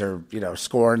 veterans are,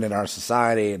 scorned in our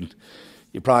society, and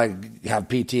you probably have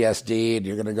PTSD, and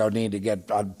you're going to go need to get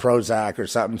on Prozac or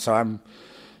something. So I'm,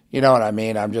 you know what I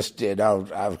mean? I'm just,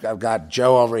 I've got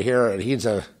Joe over here, and he's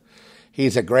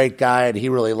a great guy, and he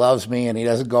really loves me, and he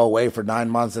doesn't go away for 9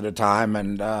 months at a time,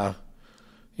 and,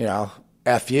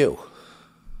 F you.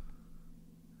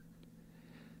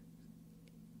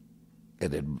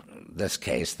 And in this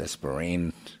case, this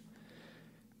Marine,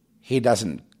 he's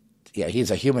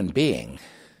a human being,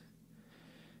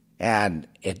 and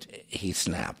he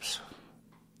snaps.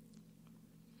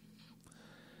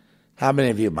 How many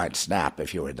of you might snap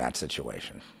if you were in that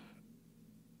situation?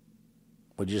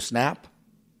 Would you snap?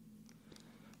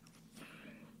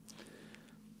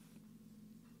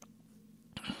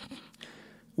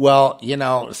 Well,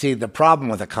 see, the problem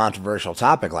with a controversial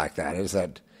topic like that is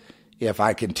that if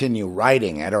I continue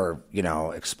writing it or,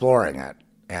 exploring it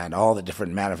and all the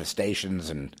different manifestations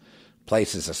and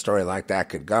places a story like that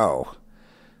could go,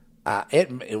 it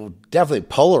will definitely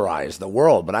polarize the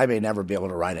world, but I may never be able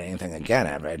to write anything again.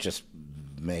 It just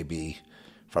may be,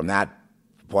 from that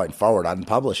point forward,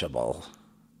 unpublishable.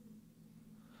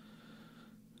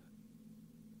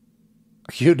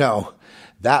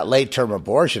 That late-term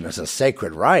abortion is a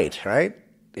sacred right, right?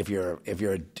 If you're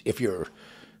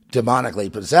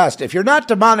demonically possessed. If you're not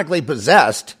demonically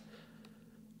possessed,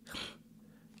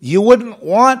 you wouldn't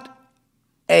want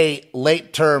a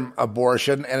late-term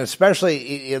abortion, and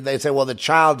especially if they say, well, the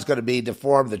child's going to be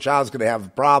deformed, the child's going to have a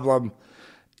problem.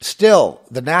 Still,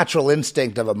 the natural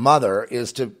instinct of a mother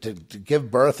is to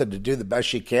give birth and to do the best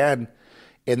she can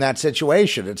in that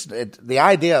situation. It's the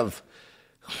idea of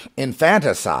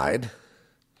infanticide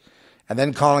and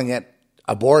then calling it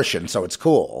abortion so it's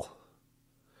cool,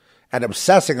 and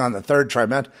obsessing on the third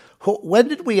trimester. When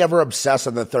did we ever obsess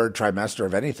on the third trimester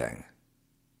of anything?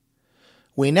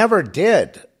 We never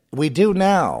did. We do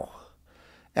now.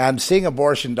 And seeing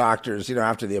abortion doctors,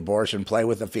 after the abortion, play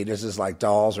with the fetuses like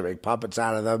dolls or make puppets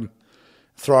out of them,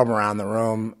 throw them around the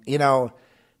room.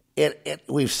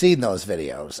 We've seen those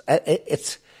videos.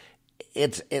 It's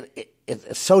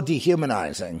so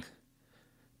dehumanizing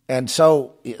and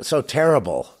so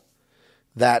terrible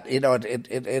that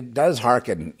it does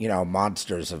hearken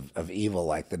monsters of evil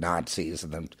like the Nazis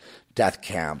and the death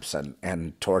camps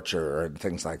and torture and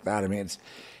things like that. I mean,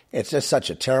 it's just such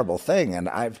a terrible thing. And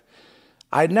I've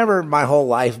never my whole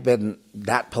life been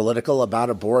that political about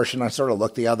abortion. I sort of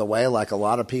look the other way like a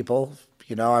lot of people.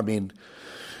 I mean,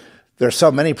 there's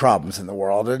so many problems in the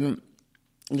world, and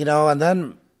and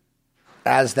then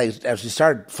as we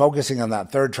start focusing on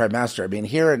that third trimester, I mean,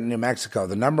 here in New Mexico,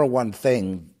 the number one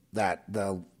thing that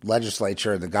the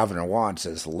legislature and the governor wants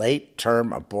is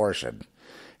late-term abortion,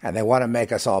 and they want to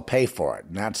make us all pay for it,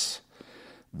 and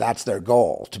that's their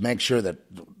goal, to make sure that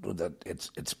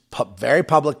it's very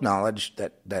public knowledge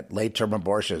that late-term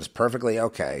abortion is perfectly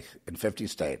okay in 50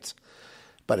 states,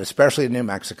 but especially in New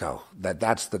Mexico,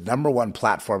 that's the number one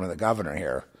platform of the governor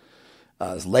here.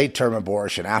 Is late-term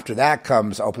abortion. After that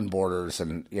comes open borders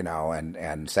and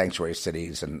and sanctuary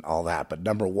cities and all that. But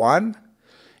number one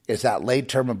is that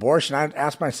late-term abortion. I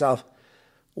ask myself,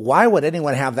 why would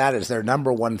anyone have that as their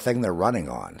number one thing they're running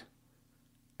on?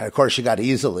 And of course, she got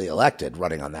easily elected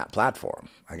running on that platform.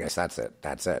 I guess that's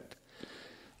it.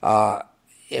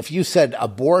 If you said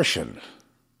abortion,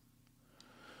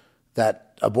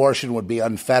 that abortion would be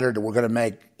unfettered, and we're going to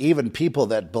make even people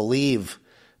that believe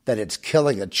that it's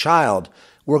killing a child,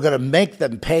 we're going to make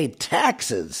them pay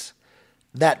taxes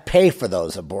that pay for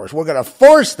those abortions. We're going to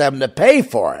force them to pay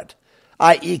for it,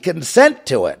 i.e. consent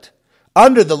to it,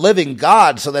 under the living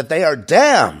God, so that they are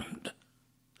damned.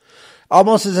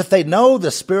 Almost as if they know the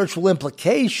spiritual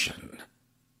implication.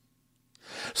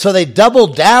 So they double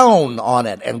down on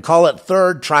it and call it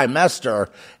third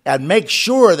trimester and make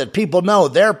sure that people know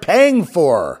they're paying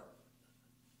for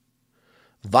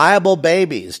viable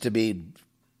babies to be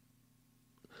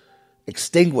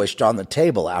extinguished on the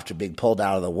table after being pulled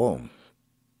out of the womb.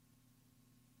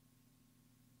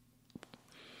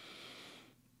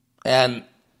 And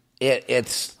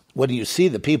it's when you see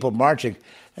the people marching.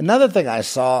 Another thing I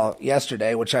saw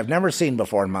yesterday, which I've never seen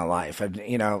before in my life, and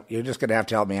you're just going to have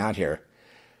to help me out here.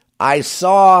 I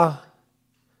saw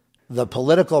the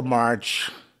political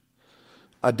march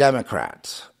of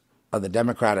Democrats, of the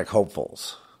Democratic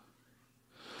hopefuls.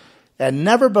 And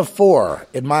never before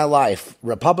in my life,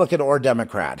 Republican or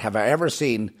Democrat, have I ever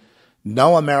seen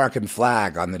no American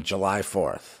flag on the July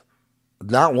 4th.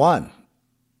 Not one.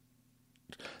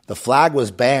 The flag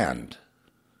was banned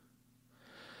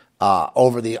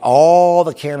over all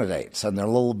the candidates and their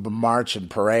little march and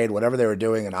parade, whatever they were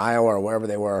doing in Iowa or wherever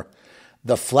they were.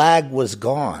 The flag was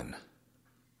gone.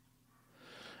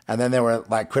 And then they were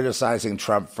like criticizing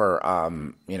Trump for,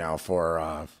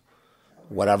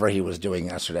 whatever he was doing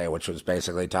yesterday, which was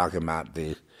basically talking about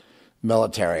the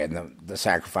military and the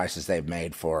sacrifices they've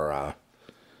made for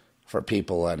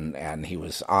people, and he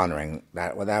was honoring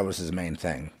that. Well, that was his main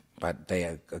thing. But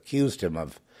they accused him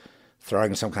of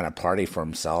throwing some kind of party for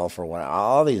himself or what.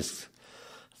 All these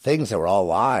things that were all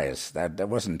lies. That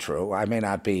wasn't true. I may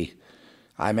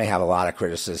have a lot of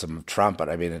criticism of Trump, but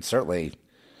I mean, it's certainly,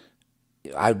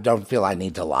 I don't feel I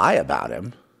need to lie about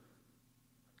him.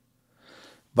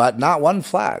 But not one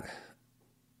flag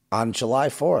on July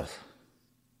 4th.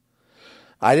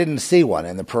 I didn't see one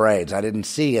in the parades. I didn't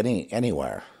see any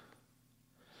anywhere.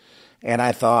 And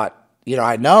I thought,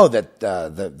 I know that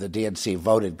the DNC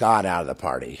voted God out of the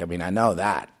party. I mean, I know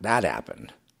that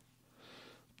happened.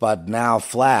 But now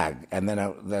flag, and then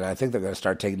I think they're going to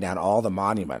start taking down all the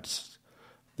monuments,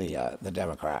 the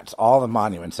Democrats, all the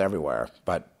monuments everywhere.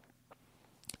 But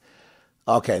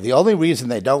okay, the only reason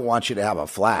they don't want you to have a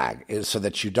flag is so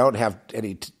that you don't have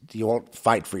you won't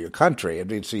fight for your country. I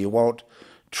mean, so you won't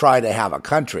try to have a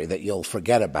country that you'll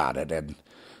forget about it. And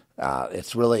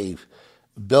it's really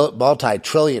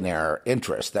multi-trillionaire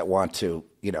interests that want to,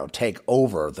 take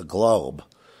over the globe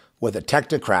with a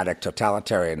technocratic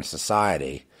totalitarian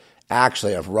society,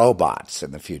 actually of robots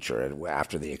in the future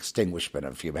after the extinguishment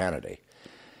of humanity.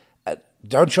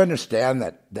 Don't you understand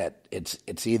that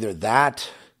it's either that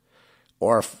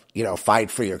or,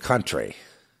 fight for your country,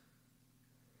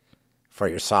 for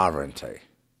your sovereignty?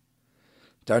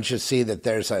 Don't you see that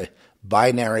there's a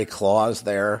binary clause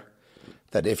there,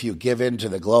 that if you give in to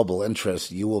the global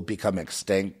interest, you will become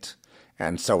extinct,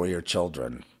 and so will your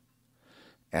children.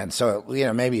 And so,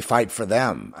 maybe fight for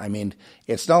them. I mean,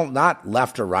 it's not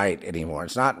left or right anymore.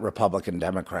 It's not Republican,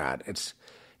 Democrat.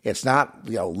 It's not,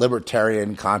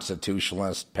 libertarian,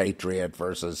 constitutionalist, patriot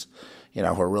versus, who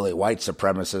are really white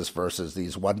supremacists versus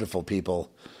these wonderful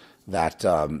people that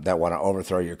want to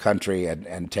overthrow your country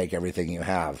and take everything you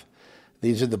have.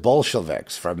 These are the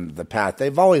Bolsheviks from the past.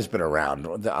 They've always been around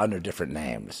under different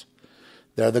names.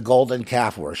 They're the golden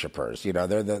calf worshippers. They're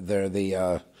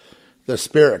the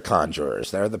spirit conjurers.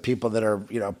 They're the people that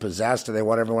are possessed, and they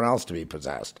want everyone else to be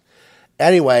possessed.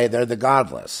 Anyway, they're the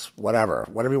godless, whatever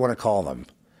you want to call them.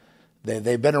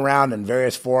 They've been around in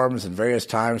various forms and various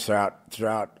times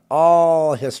throughout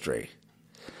all history.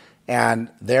 And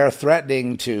they're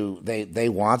threatening to, they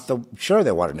want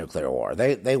a nuclear war.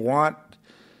 They want,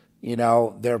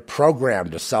 they're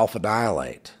programmed to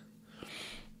self-annihilate.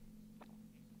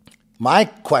 My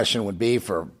question would be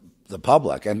for the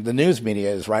public, and the news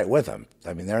media is right with them.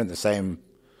 I mean, they're in the same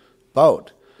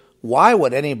boat. Why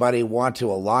would anybody want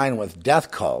to align with death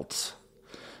cults,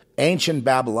 ancient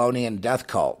Babylonian death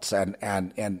cults, and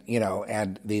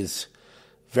these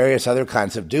various other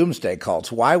kinds of doomsday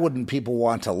cults? Why wouldn't people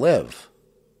want to live?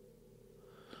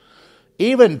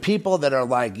 Even people that are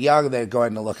like young, they're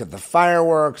going to look at the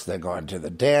fireworks, they're going to the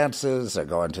dances, they're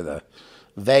going to the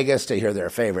Vegas to hear their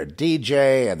favorite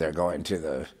DJ, and they're going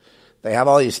to they have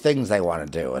all these things they want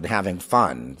to do and having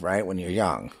fun, right, when you're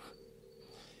young.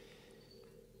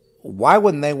 Why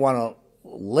wouldn't they want to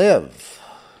live?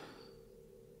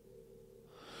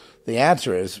 The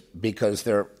answer is because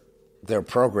they're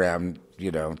programmed,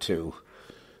 to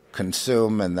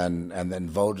consume and then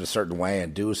vote a certain way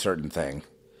and do a certain thing.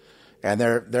 And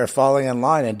they're falling in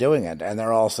line and doing it, and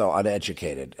they're also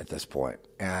uneducated at this point.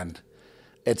 And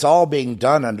it's all being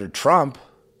done under Trump,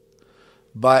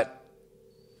 but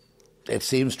it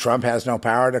seems Trump has no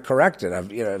power to correct it,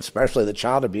 especially the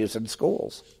child abuse in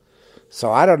schools.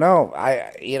 So I don't know.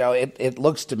 It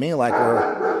looks to me like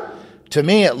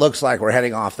it looks like we're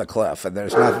heading off the cliff, and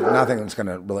there's nothing that's going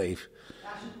to really.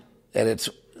 And it's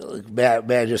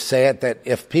may I just say it, that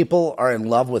if people are in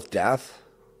love with death,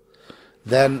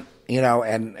 then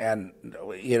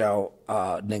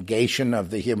negation of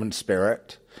the human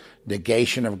spirit,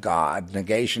 negation of God,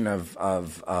 negation of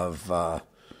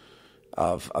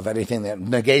anything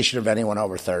negation of anyone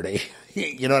over 30.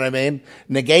 You know what I mean?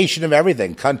 Negation of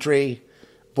everything: country,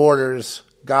 borders,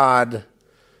 God,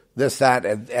 this, that,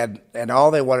 and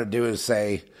all they want to do is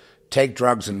say, take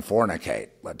drugs and fornicate.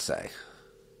 Let's say,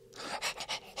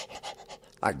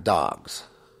 like dogs.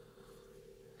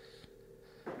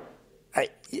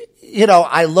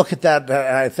 I look at that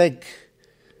and I think,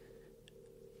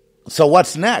 so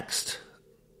what's next?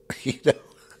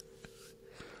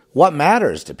 What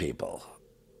matters to people?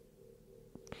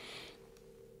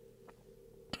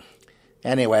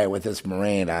 Anyway, with this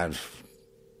Marine,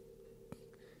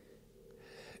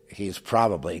 he's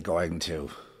probably going to,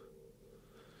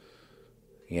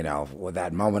 with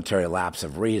that momentary lapse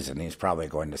of reason, he's probably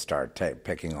going to start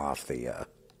picking off the,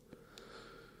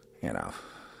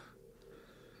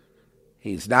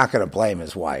 he's not going to blame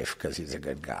his wife because he's a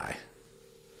good guy.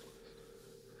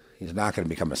 He's not going to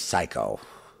become a psycho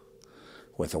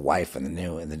with a wife and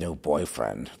the new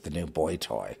boyfriend, the new boy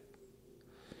toy.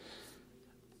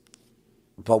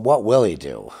 But what will he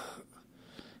do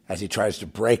as he tries to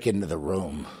break into the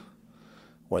room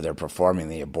where they're performing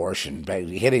the abortion,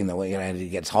 hitting and he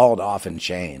gets hauled off in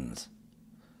chains,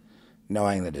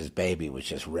 knowing that his baby was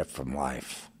just ripped from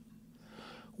life?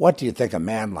 What do you think a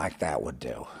man like that would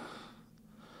do?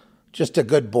 Just a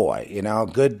good boy,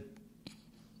 good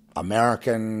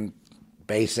American,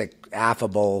 basic,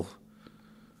 affable,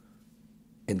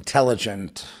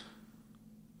 intelligent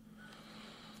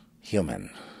human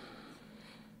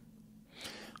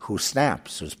who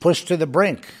snaps, who's pushed to the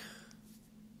brink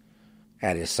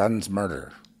at his son's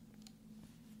murder.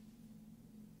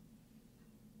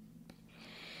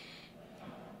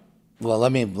 Well,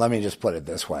 let me just put it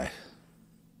this way.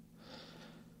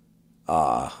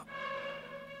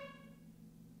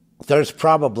 There's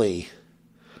probably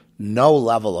no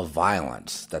level of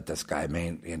violence that this guy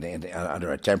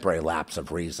under a temporary lapse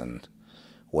of reason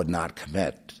would not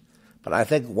commit. But I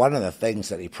think one of the things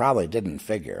that he probably didn't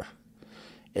figure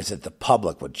is that the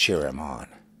public would cheer him on.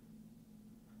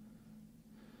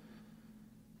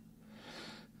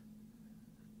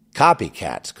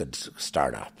 Copycats could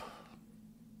start up.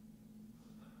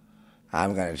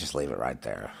 I'm going to just leave it right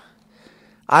there.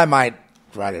 I might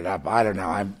write it up. I don't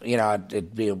know.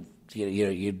 It'd be,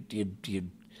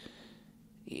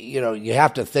 you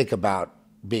have to think about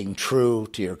being true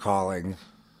to your calling.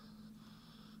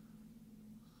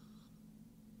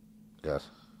 Yes.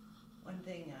 One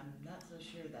thing, I'm not so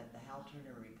sure that the Hal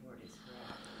Turner report is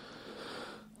correct.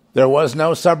 There was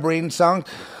no submarine sunk?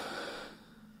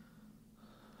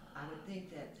 I would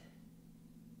think that.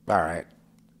 All right.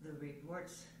 The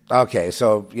reports. Okay,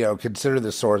 so, consider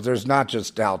the source. There's not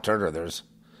just Hal Turner. There's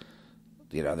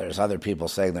other people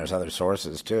saying there's other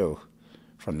sources, too,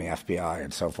 from the FBI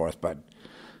and so forth. But,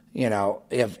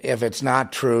 if it's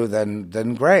not true,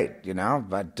 then great,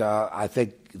 But I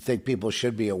think people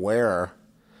should be aware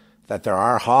that there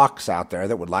are hawks out there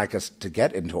that would like us to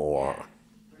get into a war. Yeah,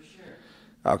 for sure.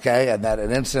 Okay, and that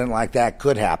an incident like that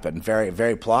could happen very,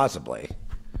 very plausibly.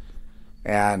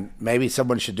 And maybe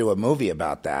someone should do a movie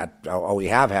about that. Oh, we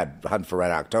have had Hunt for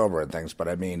Red October and things, but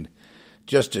I mean,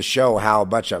 just to show how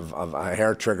much of a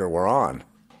hair trigger we're on.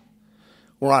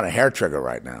 We're on a hair trigger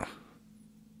right now.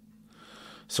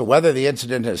 So whether the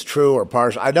incident is true or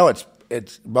partial, I know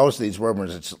it's most of these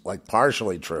rumors, it's like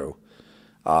partially true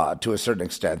to a certain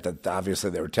extent, that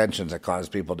obviously there were tensions that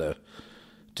caused people to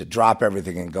drop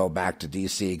everything and go back to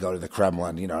D.C., go to the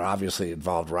Kremlin. Obviously it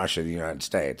involved Russia and the United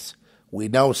States. We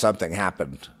know something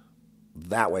happened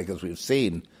that way because we've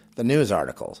seen the news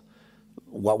articles.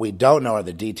 What we don't know are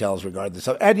the details regarding this,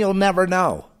 and you'll never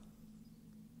know.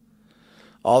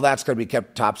 All that's going to be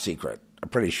kept top secret, I'm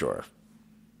pretty sure.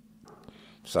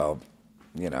 So,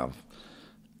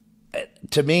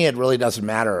 to me, it really doesn't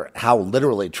matter how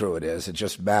literally true it is. It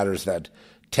just matters that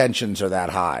tensions are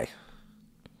that high.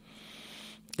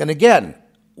 And again,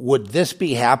 would this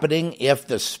be happening if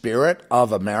the spirit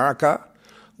of America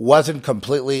wasn't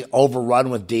completely overrun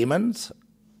with demons?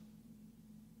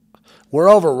 We're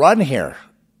overrun here.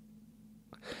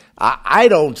 I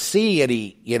don't see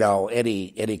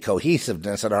any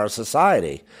cohesiveness in our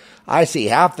society. I see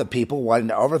half the people wanting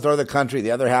to overthrow the country,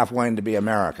 the other half wanting to be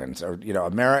Americans, or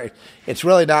It's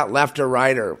really not left or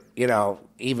right, or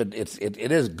even it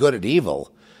is good and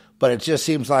evil, but it just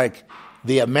seems like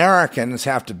the Americans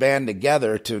have to band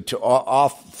together to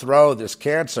offthrow this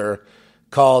cancer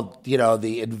called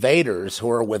the invaders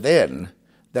who are within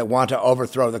that want to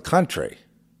overthrow the country.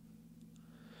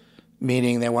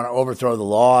 Meaning they want to overthrow the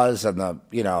laws and the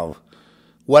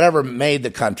whatever made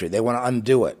the country. They want to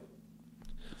undo it.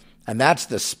 And that's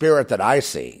the spirit that I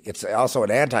see. It's also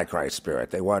an antichrist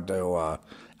spirit. They want to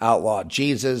outlaw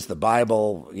Jesus, the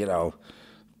Bible,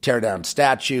 tear down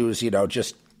statues,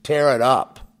 just tear it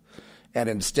up. And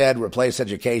instead replace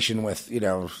education with,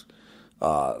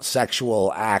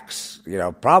 sexual acts.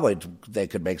 Probably they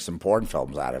could make some porn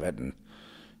films out of it and,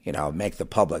 make the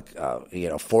public,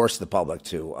 force the public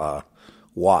to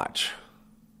watch.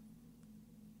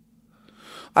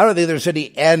 I don't think there's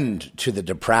any end to the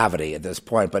depravity at this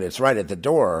point, but it's right at the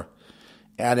door.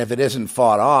 And if it isn't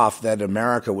fought off, then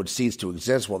America would cease to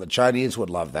exist. Well, the Chinese would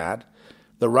love that.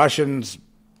 The Russians,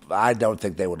 I don't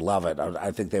think they would love it.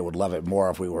 I think they would love it more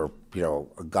if we were,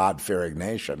 a God-fearing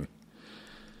nation.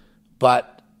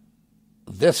 But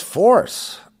this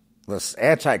force, this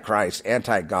antichrist,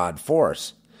 anti-God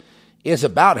force, is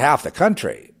about half the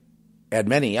country and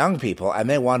many young people, and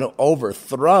they want to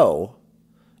overthrow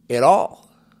it all.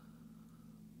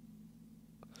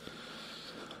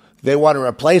 They want to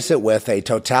replace it with a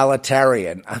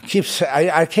totalitarian,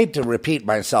 I hate to repeat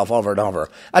myself over and over,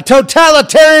 a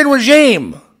totalitarian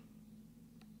regime.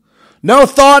 No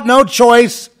thought, no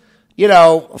choice,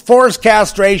 forced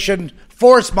castration,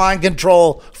 forced mind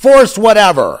control, forced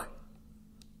whatever.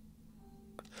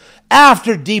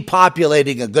 After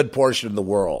depopulating a good portion of the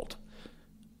world.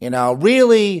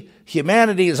 Really,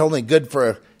 humanity is only good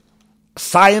for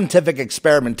scientific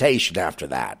experimentation after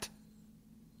that.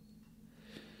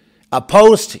 A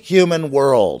post-human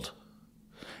world.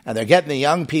 And they're getting the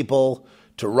young people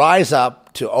to rise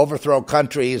up to overthrow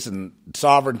countries and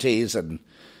sovereignties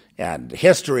and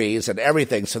histories and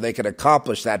everything so they can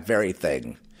accomplish that very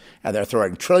thing. And they're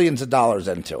throwing trillions of dollars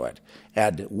into it.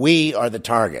 And we are the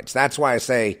targets. That's why I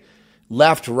say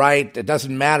left, right, it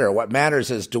doesn't matter. What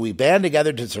matters is, do we band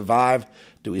together to survive?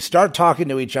 Do we start talking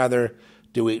to each other?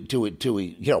 Do we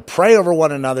pray over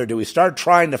one another? Do we start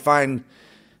trying to find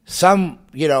some,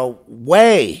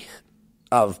 way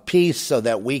of peace so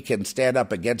that we can stand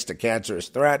up against a cancerous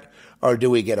threat, or do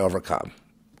we get overcome?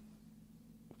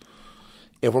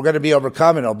 If we're going to be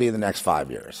overcome, it'll be in the next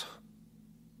 5 years.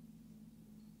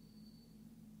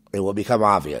 It will become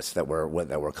obvious that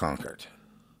we're conquered.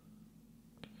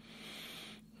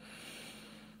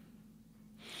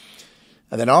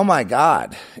 And then, oh my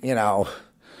God, that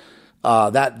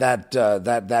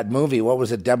movie, what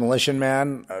was it, Demolition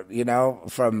Man,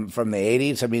 from the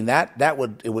 80s? I mean,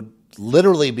 it would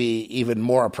literally be even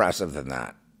more oppressive than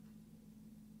that.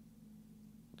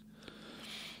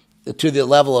 To the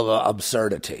level of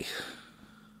absurdity.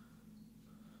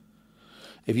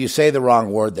 If you say the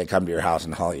wrong word, they come to your house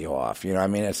and haul you off.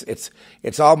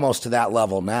 It's almost to that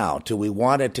level now. Do we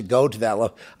want it to go to that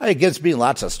level? It gives me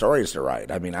lots of stories to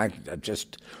write. I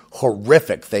just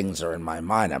horrific things are in my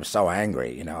mind. I'm so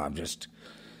angry, and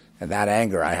that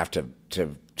anger I have to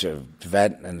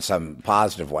vent in some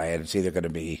positive way, and it's either going to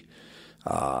be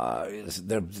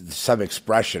there's some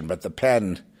expression, but the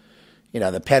pen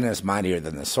is mightier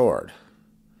than the sword.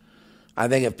 I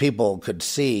think if people could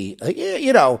see,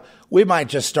 we might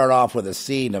just start off with a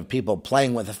scene of people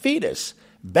playing with a fetus,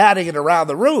 batting it around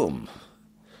the room,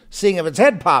 seeing if its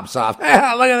head pops off. Look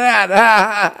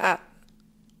at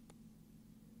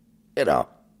that.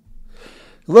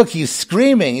 Look, he's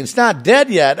screaming. It's not dead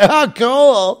yet. Oh,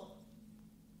 cool.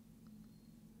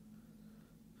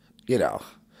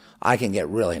 I can get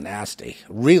really nasty,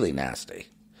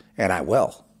 and I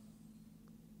will.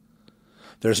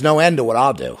 There's no end to what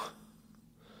I'll do.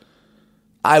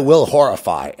 I will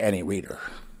horrify any reader,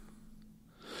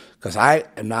 because I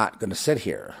am not going to sit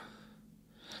here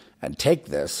and take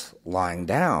this lying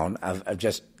down of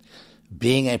just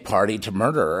being a party to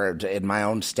murder in my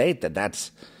own state,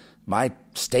 that's my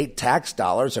state tax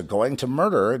dollars are going to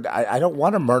murder. I don't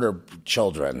want to murder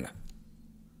children.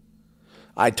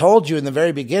 I told you in the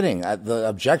very beginning, the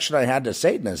objection I had to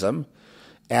Satanism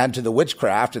and to the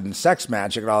witchcraft and sex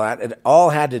magic and all that, it all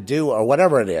had to do, or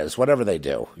whatever it is, whatever they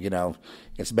do,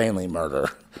 it's mainly murder.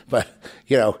 But,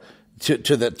 to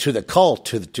the cult,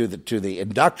 to the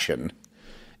induction,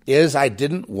 is I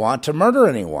didn't want to murder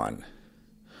anyone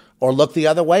or look the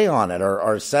other way on it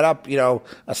or set up, a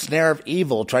snare of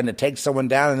evil trying to take someone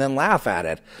down and then laugh at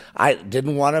it. I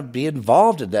didn't want to be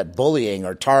involved in that bullying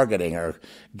or targeting or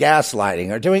gaslighting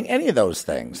or doing any of those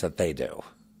things that they do.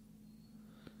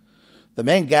 The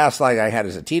main gaslighting I had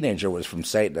as a teenager was from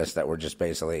Satanists that were just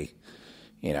basically,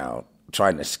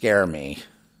 trying to scare me,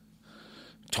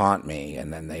 taunt me,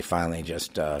 and then they finally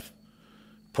just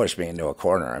pushed me into a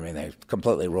corner. They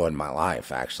completely ruined my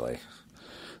life, actually.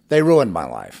 They ruined my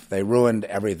life. They ruined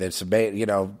everything.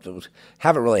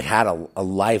 Haven't really had a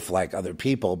life like other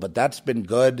people, but that's been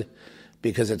good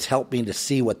because it's helped me to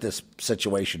see what this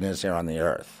situation is here on the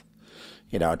earth,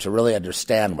 to really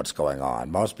understand what's going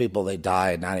on. Most people, they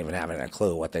die not even having a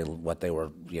clue what they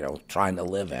were, trying to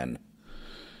live in.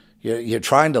 You're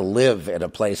trying to live in a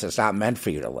place that's not meant for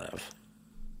you to live.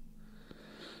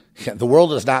 The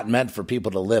world is not meant for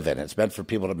people to live in. It's meant for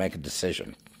people to make a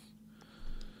decision.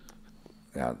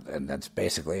 And that's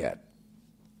basically it.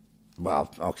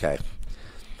 Well, okay.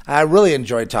 I really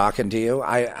enjoyed talking to you.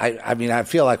 I mean, I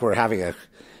feel like we're having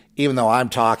even though I'm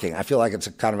talking, I feel like it's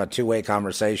kind of a two-way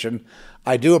conversation.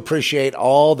 I do appreciate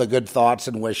all the good thoughts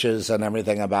and wishes and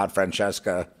everything about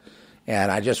Francesca,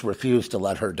 and I just refuse to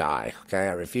let her die, okay?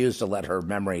 I refuse to let her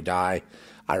memory die.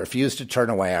 I refuse to turn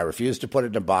away. I refuse to put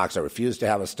it in a box. I refuse to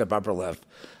have a stiff upper lip.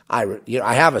 I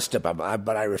have a stiff upper,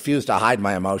 but I refuse to hide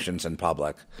my emotions in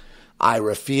public. I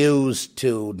refuse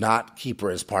to not keep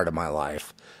her as part of my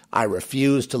life. I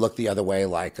refuse to look the other way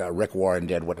like Rick Warren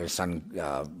did when his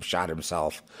son shot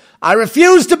himself. I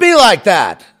refuse to be like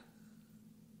that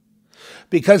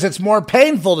because it's more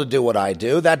painful to do what I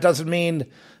do. That doesn't mean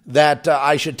that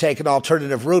I should take an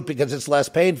alternative route because it's less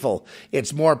painful.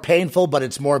 It's more painful, but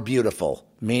it's more beautiful,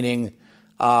 meaning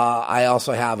I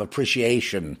also have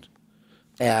appreciation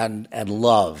and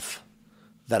love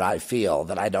that I feel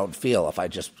that I don't feel if I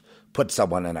just put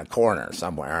someone in a corner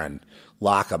somewhere and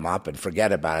lock them up and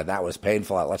forget about it. That was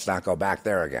painful. Let's not go back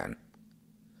there again.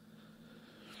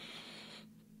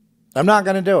 I'm not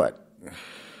going to do it.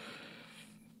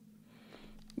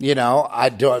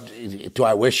 Do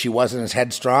I wish she wasn't as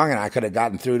headstrong and I could have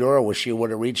gotten through to her? Wish she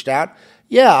would have reached out?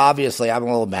 Yeah, obviously, I'm a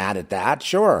little mad at that.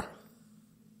 Sure.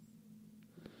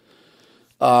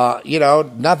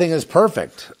 Nothing is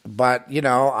perfect, but,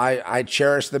 I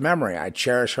cherish the memory. I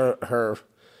cherish her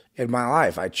in my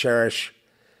life. I cherish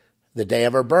the day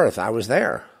of her birth. I was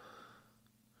there.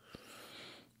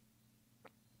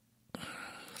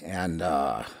 And,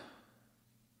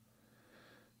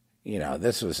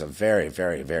 this was a very,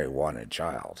 very, very wanted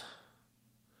child.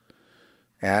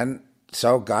 And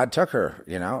so God took her,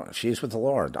 she's with the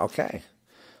Lord. Okay.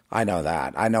 I know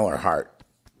that. I know her heart.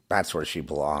 That's where she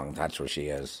belonged. That's where she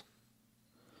is.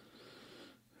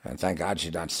 And thank God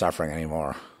she's not suffering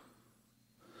anymore.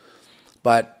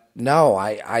 But no,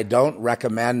 I don't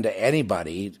recommend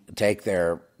anybody take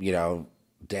their,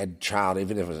 dead child,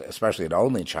 even if it's especially an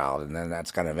only child, and then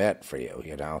that's kind of it for you,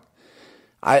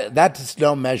 That's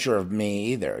no measure of me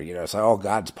either. It's like, oh,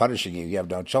 God's punishing you. You have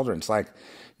no children. It's like,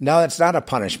 no, it's not a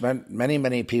punishment. Many,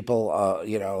 many people,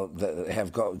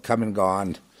 have come and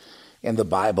gone in the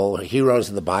Bible, heroes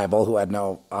of the Bible who had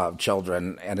no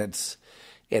children, and it's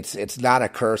not a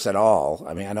curse at all.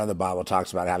 I mean, I know the Bible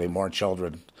talks about having more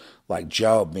children. Like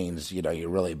Job means, you're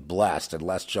really blessed, and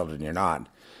less children you're not.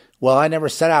 Well, I never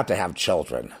set out to have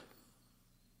children.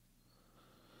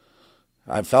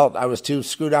 I felt I was too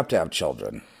screwed up to have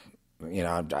children.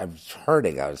 I was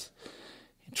hurting. I was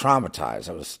traumatized.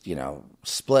 I was,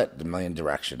 split in a million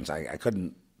directions. I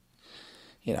couldn't,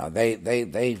 they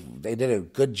did a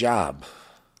good job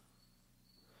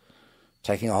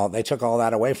they took all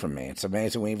that away from me. It's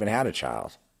amazing we even had a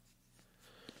child.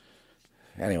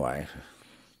 Anyway,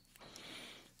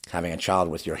 having a child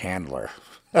with your handler.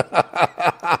 But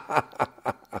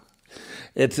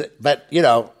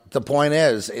the point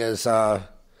is no,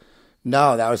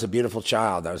 that was a beautiful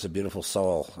child. That was a beautiful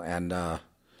soul. And, I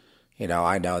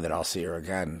know that I'll see her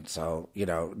again. So,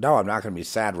 no, I'm not going to be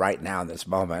sad right now in this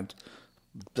moment.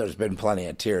 There's been plenty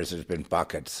of tears. There's been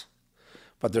buckets.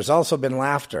 But there's also been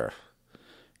laughter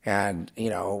and,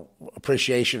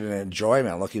 appreciation and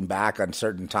enjoyment looking back on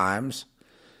certain times.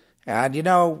 And,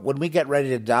 when we get ready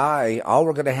to die, all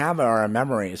we're going to have are our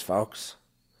memories, folks.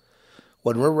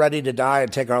 When we're ready to die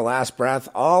and take our last breath,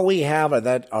 all we have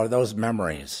are those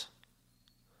memories.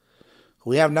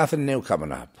 We have nothing new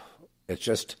coming up. It's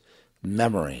just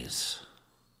memories.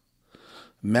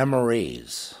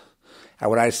 Memories.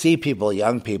 And when I see people,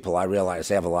 young people, I realize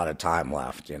they have a lot of time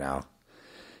left,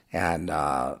 And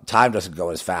time doesn't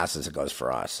go as fast as it goes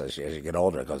for us. As you get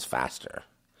older, it goes faster.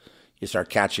 You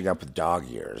start catching up with dog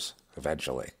years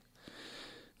eventually.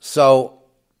 So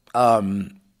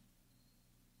when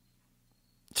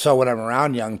I'm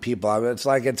around young people, it's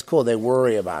like it's cool. They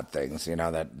worry about things,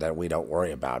 that we don't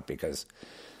worry about because,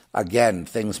 again,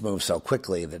 things move so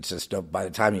quickly that just by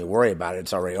the time you worry about it,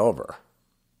 it's already over.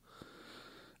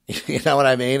 You know what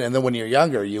I mean? And then when you're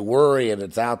younger, you worry and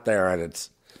it's out there and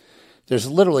there's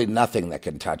literally nothing that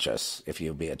can touch us if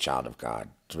you be a child of God.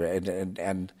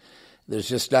 And there's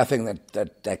just nothing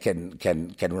that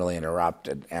can really interrupt.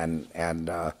 And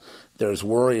there's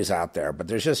worries out there, but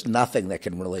there's just nothing that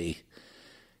can really,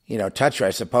 touch.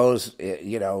 I suppose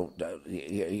evil,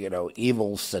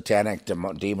 satanic,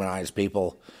 demonized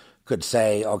people could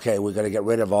say, okay, we're going to get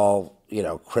rid of all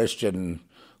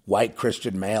white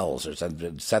Christian males or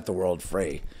something, set the world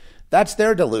free. That's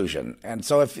their delusion. And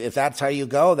so if that's how you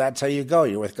go, that's how you go.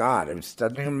 You're with God. It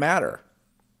doesn't even matter.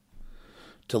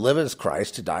 To live as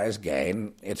Christ, to die as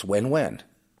gain, it's win-win.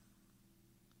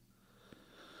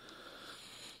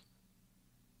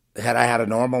 Had I had a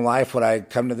normal life, would I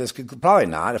come to this conclusion? Probably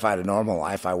not. If I had a normal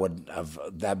life, I would have.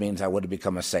 That means I would have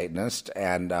become a Satanist,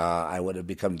 and I would have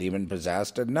become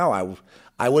demon-possessed. And no,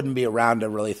 I wouldn't be around to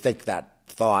really think that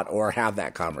thought or have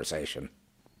that conversation.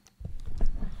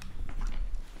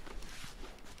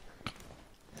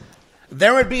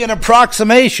 There would be an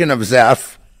approximation of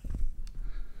Zeph,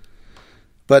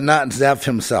 but not Zeph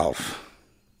himself.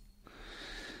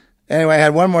 Anyway, I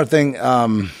had one more thing.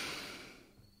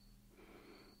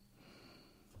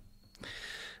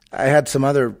 I had some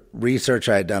other research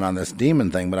I had done on this demon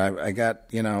thing, but I got,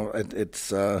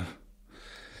 it's one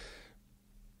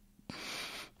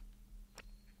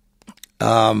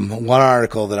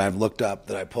article that I've looked up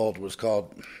that I pulled was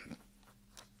called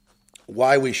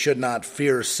Why We Should Not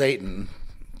Fear Satan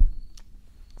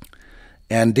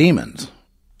and Demons.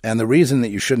 And the reason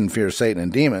that you shouldn't fear Satan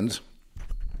and demons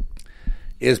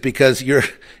is because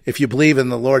if you believe in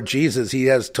the Lord Jesus, he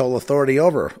has total authority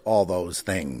over all those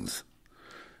things.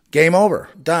 Game over.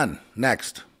 Done.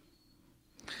 Next.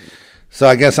 So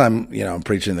I guess I'm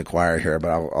preaching the choir here, but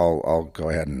I'll go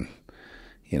ahead and,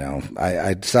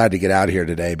 I decided to get out of here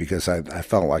today because I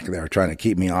felt like they were trying to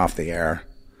keep me off the air,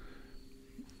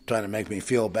 trying to make me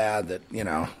feel bad that,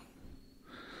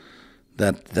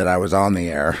 that I was on the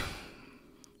air.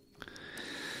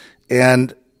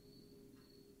 And,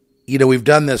 we've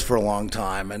done this for a long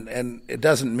time, and it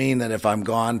doesn't mean that if I'm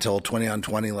gone till 20 on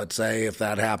 20, let's say, if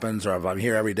that happens, or if I'm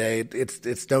here every day,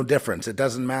 it's no difference. It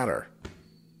doesn't matter.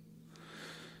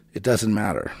 It doesn't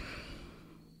matter.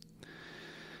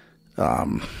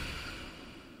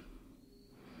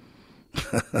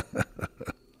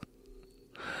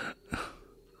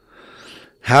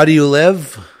 How do you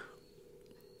live?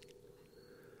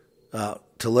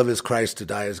 To live as Christ, to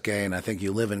die as gain. I think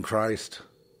you live in Christ.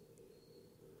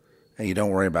 And you don't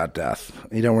worry about death.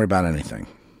 You don't worry about anything.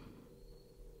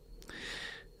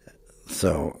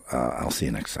 So I'll see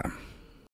you next time.